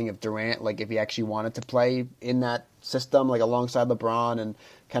interesting if Durant, like if he actually wanted to play in that system, like alongside LeBron and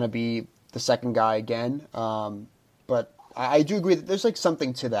kind of be the second guy again. But I do agree that there's like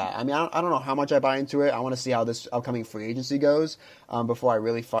something to that. I mean, I don't know how much I buy into it. I want to see how this upcoming free agency goes before I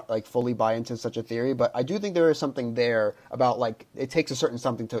really fully buy into such a theory. But I do think there is something there about like it takes a certain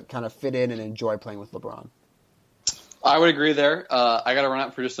something to kind of fit in and enjoy playing with LeBron. I would agree there. I got to run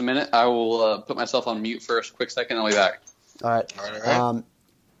out for just a minute. I will put myself on mute for a quick second. I'll be back. All right.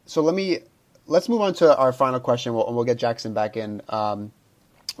 So let's move on to our final question. We'll get Jackson back in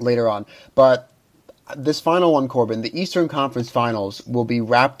later on. But this final one, Corbin, the Eastern Conference Finals will be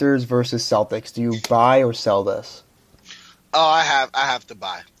Raptors versus Celtics. Do you buy or sell this? Oh, I have to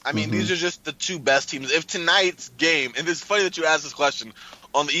buy. I mean, these are just the 2 best teams. If tonight's game, and it's funny that you asked this question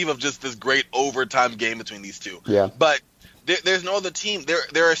on the eve of just this great overtime game between these two. Yeah. But there's no other team.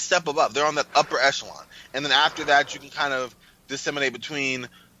 They're a step above. They're on that upper echelon. And then after that, you can kind of disseminate between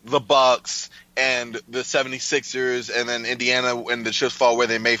the Bucks and the 76ers and then Indiana and the chips fall where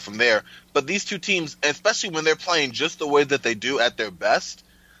they may from there. But these 2 teams, especially when they're playing just the way that they do at their best,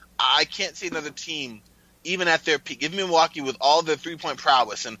 I can't see another team even at their peak. Give me Milwaukee with all their three-point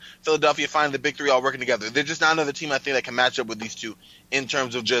prowess and Philadelphia finding the big 3 all working together. They're just not another team I think that can match up with these 2 in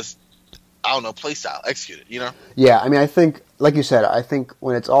terms of just, I don't know, play style, executed, Yeah, I mean, I think, like you said, I think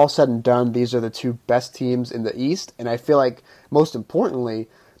when it's all said and done, these are the 2 best teams in the East. And I feel like, most importantly,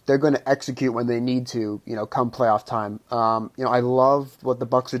 they're going to execute when they need to, come playoff time. I love what the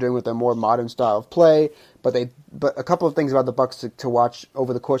Bucks are doing with their more modern style of play, but a couple of things about the Bucks to watch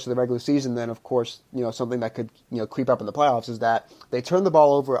over the course of the regular season, then of course, something that could, creep up in the playoffs is that they turn the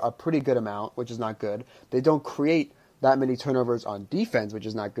ball over a pretty good amount, which is not good. They don't create that many turnovers on defense, which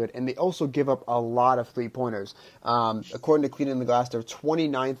is not good, and they also give up a lot of three-pointers. According to Cleaning the Glass, they're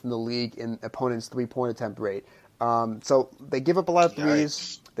 29th in the league in opponents' three-point attempt rate. So they give up a lot of threes.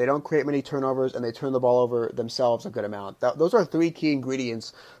 Yikes. They don't create many turnovers, and they turn the ball over themselves a good amount. Those are 3 key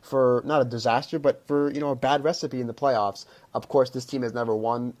ingredients for not a disaster, but for a bad recipe in the playoffs. Of course, this team has never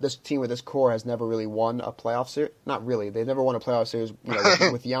won. This team with this core has never really won a playoff series. Not really. They've never won a playoff series.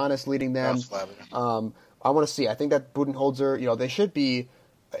 With Giannis leading them. I want to see. I think that Budenholzer. They should be,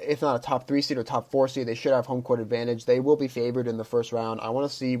 if not a top 3 seed or top 4 seed, they should have home court advantage. They will be favored in the first round. I want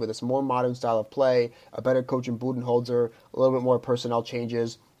to see, with this more modern style of play, a better coach in Budenholzer, a little bit more personnel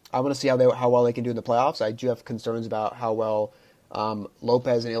changes. I want to see how well they can do in the playoffs. I do have concerns about how well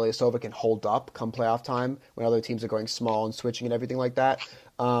Lopez and Ilyasova can hold up come playoff time when other teams are going small and switching and everything like that.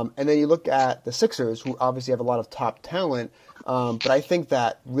 And then you look at the Sixers, who obviously have a lot of top talent, but I think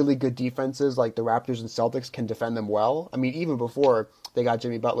that really good defenses like the Raptors and Celtics can defend them well. I mean, even before they got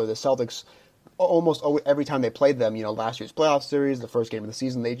Jimmy Butler, the Celtics, almost every time they played them, last year's playoff series, the first game of the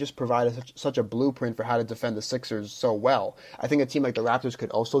season, they just provided such a blueprint for how to defend the Sixers so well. I think a team like the Raptors could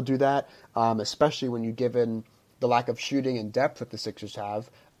also do that, especially when you given the lack of shooting and depth that the Sixers have.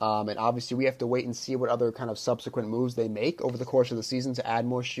 And obviously we have to wait and see what other kind of subsequent moves they make over the course of the season to add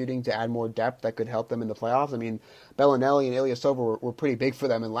more shooting, to add more depth that could help them in the playoffs. I mean, Bellinelli and Ilyasova were pretty big for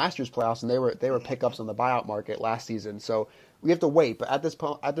them in last year's playoffs, and they were pickups on the buyout market last season. So we have to wait. But at this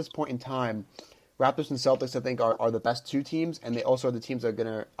point in time, Raptors and Celtics, I think, are the best 2 teams, and they also are the teams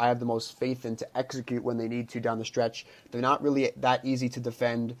that I have the most faith in to execute when they need to down the stretch. They're not really that easy to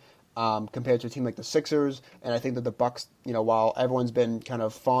defend. compared to a team like the Sixers. And I think that the Bucks, while everyone's been kind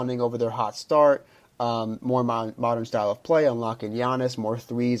of fawning over their hot start, more modern style of play, unlocking Giannis, more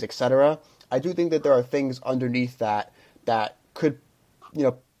threes, etc. I do think that there are things underneath that could,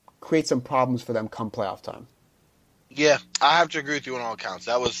 create some problems for them come playoff time. Yeah, I have to agree with you on all accounts.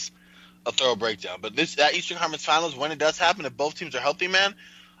 That was a thorough breakdown. But that Eastern Conference Finals, when it does happen, if both teams are healthy, man,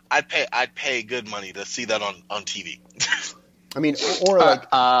 I'd pay good money to see that on TV. I mean, or like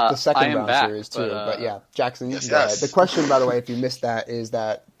the second round back, series too. But yeah, Jackson, yes. The question, by the way, if you missed that, is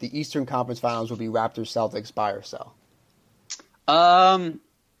that the Eastern Conference Finals will be Raptors Celtics, buy or sell?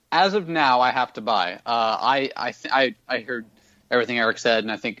 As of now, I have to buy. I heard everything Eric said,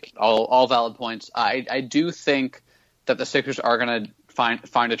 and I think all valid points. I do think that the Sixers are going to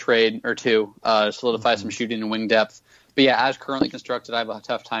find a trade or two to solidify some shooting and wing depth. But yeah, as currently constructed, I have a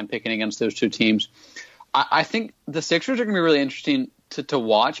tough time picking against those two teams. I think the Sixers are going to be really interesting to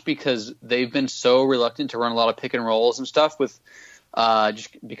watch because they've been so reluctant to run a lot of pick and rolls and stuff with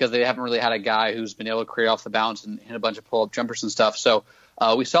just because they haven't really had a guy who's been able to create off the bounce and hit a bunch of pull-up jumpers and stuff. So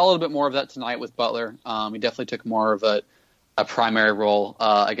we saw a little bit more of that tonight with Butler. He definitely took more of a primary role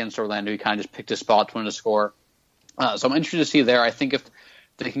against Orlando. He kind of just picked his spots when to score. So I'm interested to see there. I think if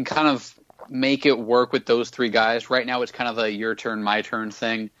they can kind of make it work with those three guys. Right now it's kind of a your turn, my turn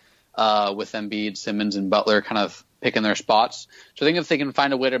thing with Embiid, Simmons, and Butler kind of picking their spots. So I think if they can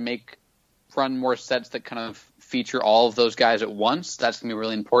find a way to run more sets that kind of feature all of those guys at once, that's going to be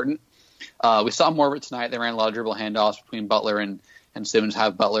really important. We saw more of it tonight. They ran a lot of dribble handoffs between Butler and Simmons,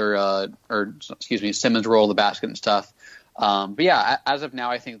 have Simmons roll the basket and stuff. But yeah, as of now,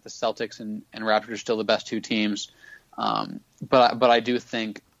 I think the Celtics and Raptors are still the best two teams. But I do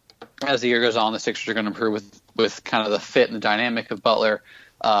think as the year goes on, the Sixers are going to improve with kind of the fit and the dynamic of Butler.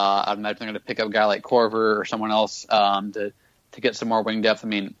 I'd imagine they're going to pick up a guy like Korver or someone else to get some more wing depth. I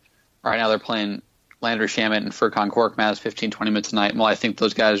mean, right now they're playing Landry Shamet and Furkan Korkmaz 15-20 minutes a night. Well, I think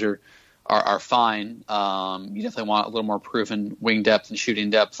those guys are fine. You definitely want a little more proven wing depth and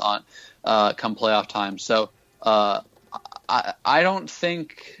shooting depth on come playoff time. So I don't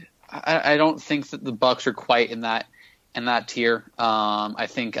think that the Bucks are quite in that tier. I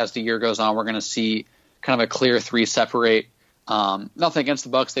think as the year goes on, we're going to see kind of a clear three separate. Nothing against the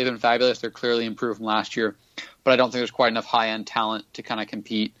Bucks; they've been fabulous. They're clearly improved from last year, but I don't think there's quite enough high-end talent to kind of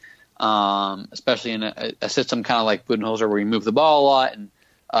compete, especially in a system kind of like Budenholzer where you move the ball a lot, and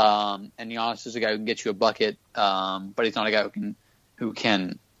Giannis is a guy who can get you a bucket, but he's not a guy who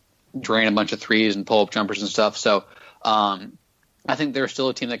can drain a bunch of threes and pull up jumpers and stuff. So I think they're still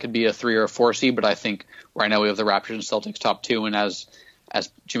a team that could be a 3 or a 4 seed, but I think right now we have the Raptors and Celtics top 2, and as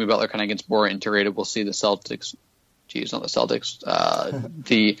Jimmy Butler kind of gets more integrated, we'll see the Celtics. Geez, not the Celtics.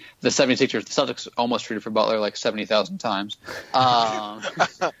 The 76ers. The Celtics almost traded for Butler like 70,000 times.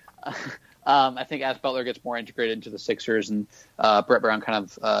 I think as Butler gets more integrated into the Sixers and Brett Brown kind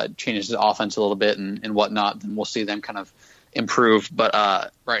of changes his offense a little bit and whatnot, then we'll see them kind of improve.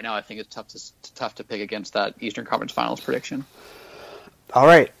 But right now, I think it's tough to pick against that Eastern Conference Finals prediction. All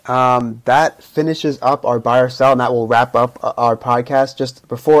right, that finishes up our buy or sell, and that will wrap up our podcast. Just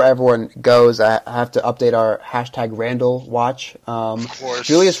before everyone goes, I have to update our hashtag Randall watch. Of course.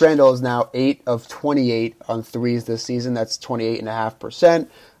 Julius Randle is now 8 of 28 on threes this season. That's 28.5%.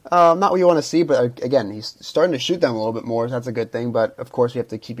 Not what you want to see, but again, he's starting to shoot them a little bit more, so that's a good thing. But of course, we have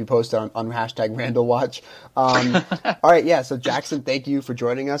to keep you posted on hashtag Randall watch. All right, yeah. So Jackson, thank you for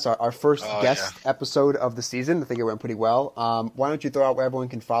joining us. Our first guest episode of the season. I think it went pretty well. Why don't you throw out where everyone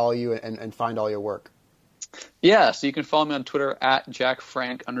can follow you and find all your work? Yeah, so you can follow me on Twitter at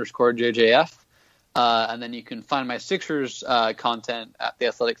JackFrank_JJF. And then you can find my Sixers content at The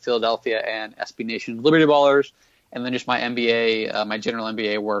Athletic Philadelphia and SB Nation Liberty Ballers. And then just my NBA, my general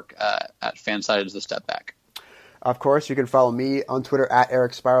NBA work at Fansided is the step back. Of course, you can follow me on Twitter at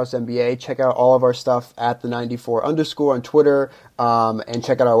Eric Spiros NBA. Check out all of our stuff at the94_ on Twitter, and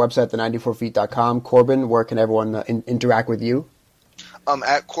check out our website, the94feet.com. Corbin, where can everyone interact with you?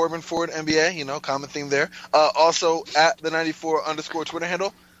 At Corbin Ford NBA, common theme there. Also at the 94_ Twitter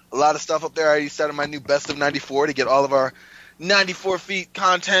handle. A lot of stuff up there. I already started my new Best of 94 to get all of our 94 feet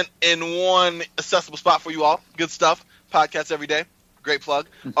content in one accessible spot for you all. Good stuff. Podcasts every day. Great plug.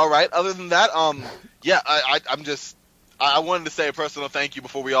 All right. Other than that, I wanted to say a personal thank you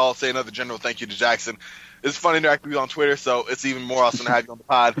before we all say another general thank you to Jackson. It's fun interacting with you on Twitter, so it's even more awesome to have you on the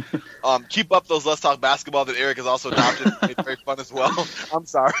pod. Keep up those Let's Talk Basketball that Eric has also adopted. It's very fun as well. I'm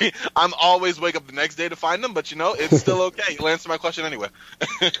sorry. I'm always wake up the next day to find them, but it's still okay. You'll answer my question anyway.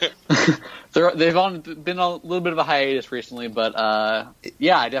 They've been on a little bit of a hiatus recently, but I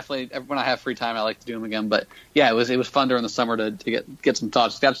definitely, when I have free time, I like to do them again. But yeah, it was fun during the summer to get some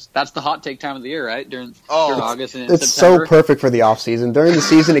thoughts. That's the hot take time of the year, right? During August and it's September. So perfect for the off season. During the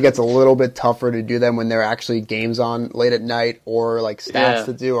season, it gets a little bit tougher to do them when there are actually games on late at night or like stats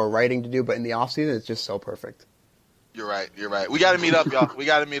to do or writing to do. But in the off season, it's just so perfect. You're right. We got to meet up, y'all. We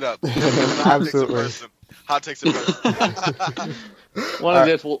got to meet up. Absolutely. Hot takes in person. One of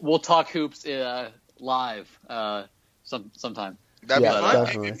this, we'll talk hoops live sometime. That'd be fun.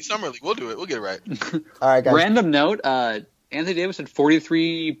 Definitely. Maybe summer league. We'll do it. We'll get it right. All right, guys. Random note: Anthony Davis had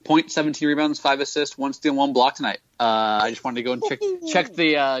 43 points, 17 rebounds, 5 assists, 1 steal, 1 block tonight. I just wanted to go and check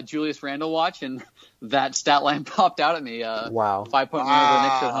the Julius Randle watch, and that stat line popped out at me. Wow. 5-point win over the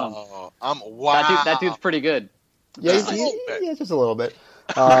Knicks at home. Wow. That dude's pretty good. Yeah, just a little bit.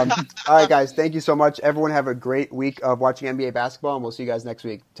 All right, guys. Thank you so much. Everyone have a great week of watching NBA basketball, and we'll see you guys next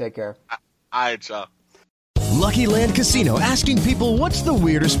week. Take care. All right, y'all. Lucky Land Casino, asking people, what's the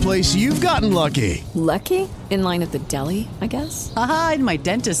weirdest place you've gotten lucky? Lucky? In line at the deli, I guess? Aha, in my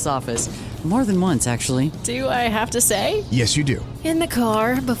dentist's office. More than once, actually. Do I have to say? Yes, you do. In the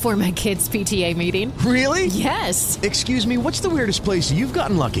car before my kids' PTA meeting. Really? Yes. Excuse me, what's the weirdest place you've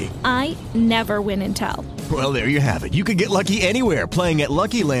gotten lucky? I never win and tell. Well, there you have it. You can get lucky anywhere, playing at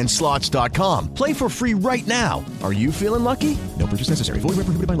LuckyLandSlots.com. Play for free right now. Are you feeling lucky? No purchase necessary. Void where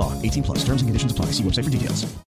prohibited by law. 18+. Terms and conditions apply. See website for details.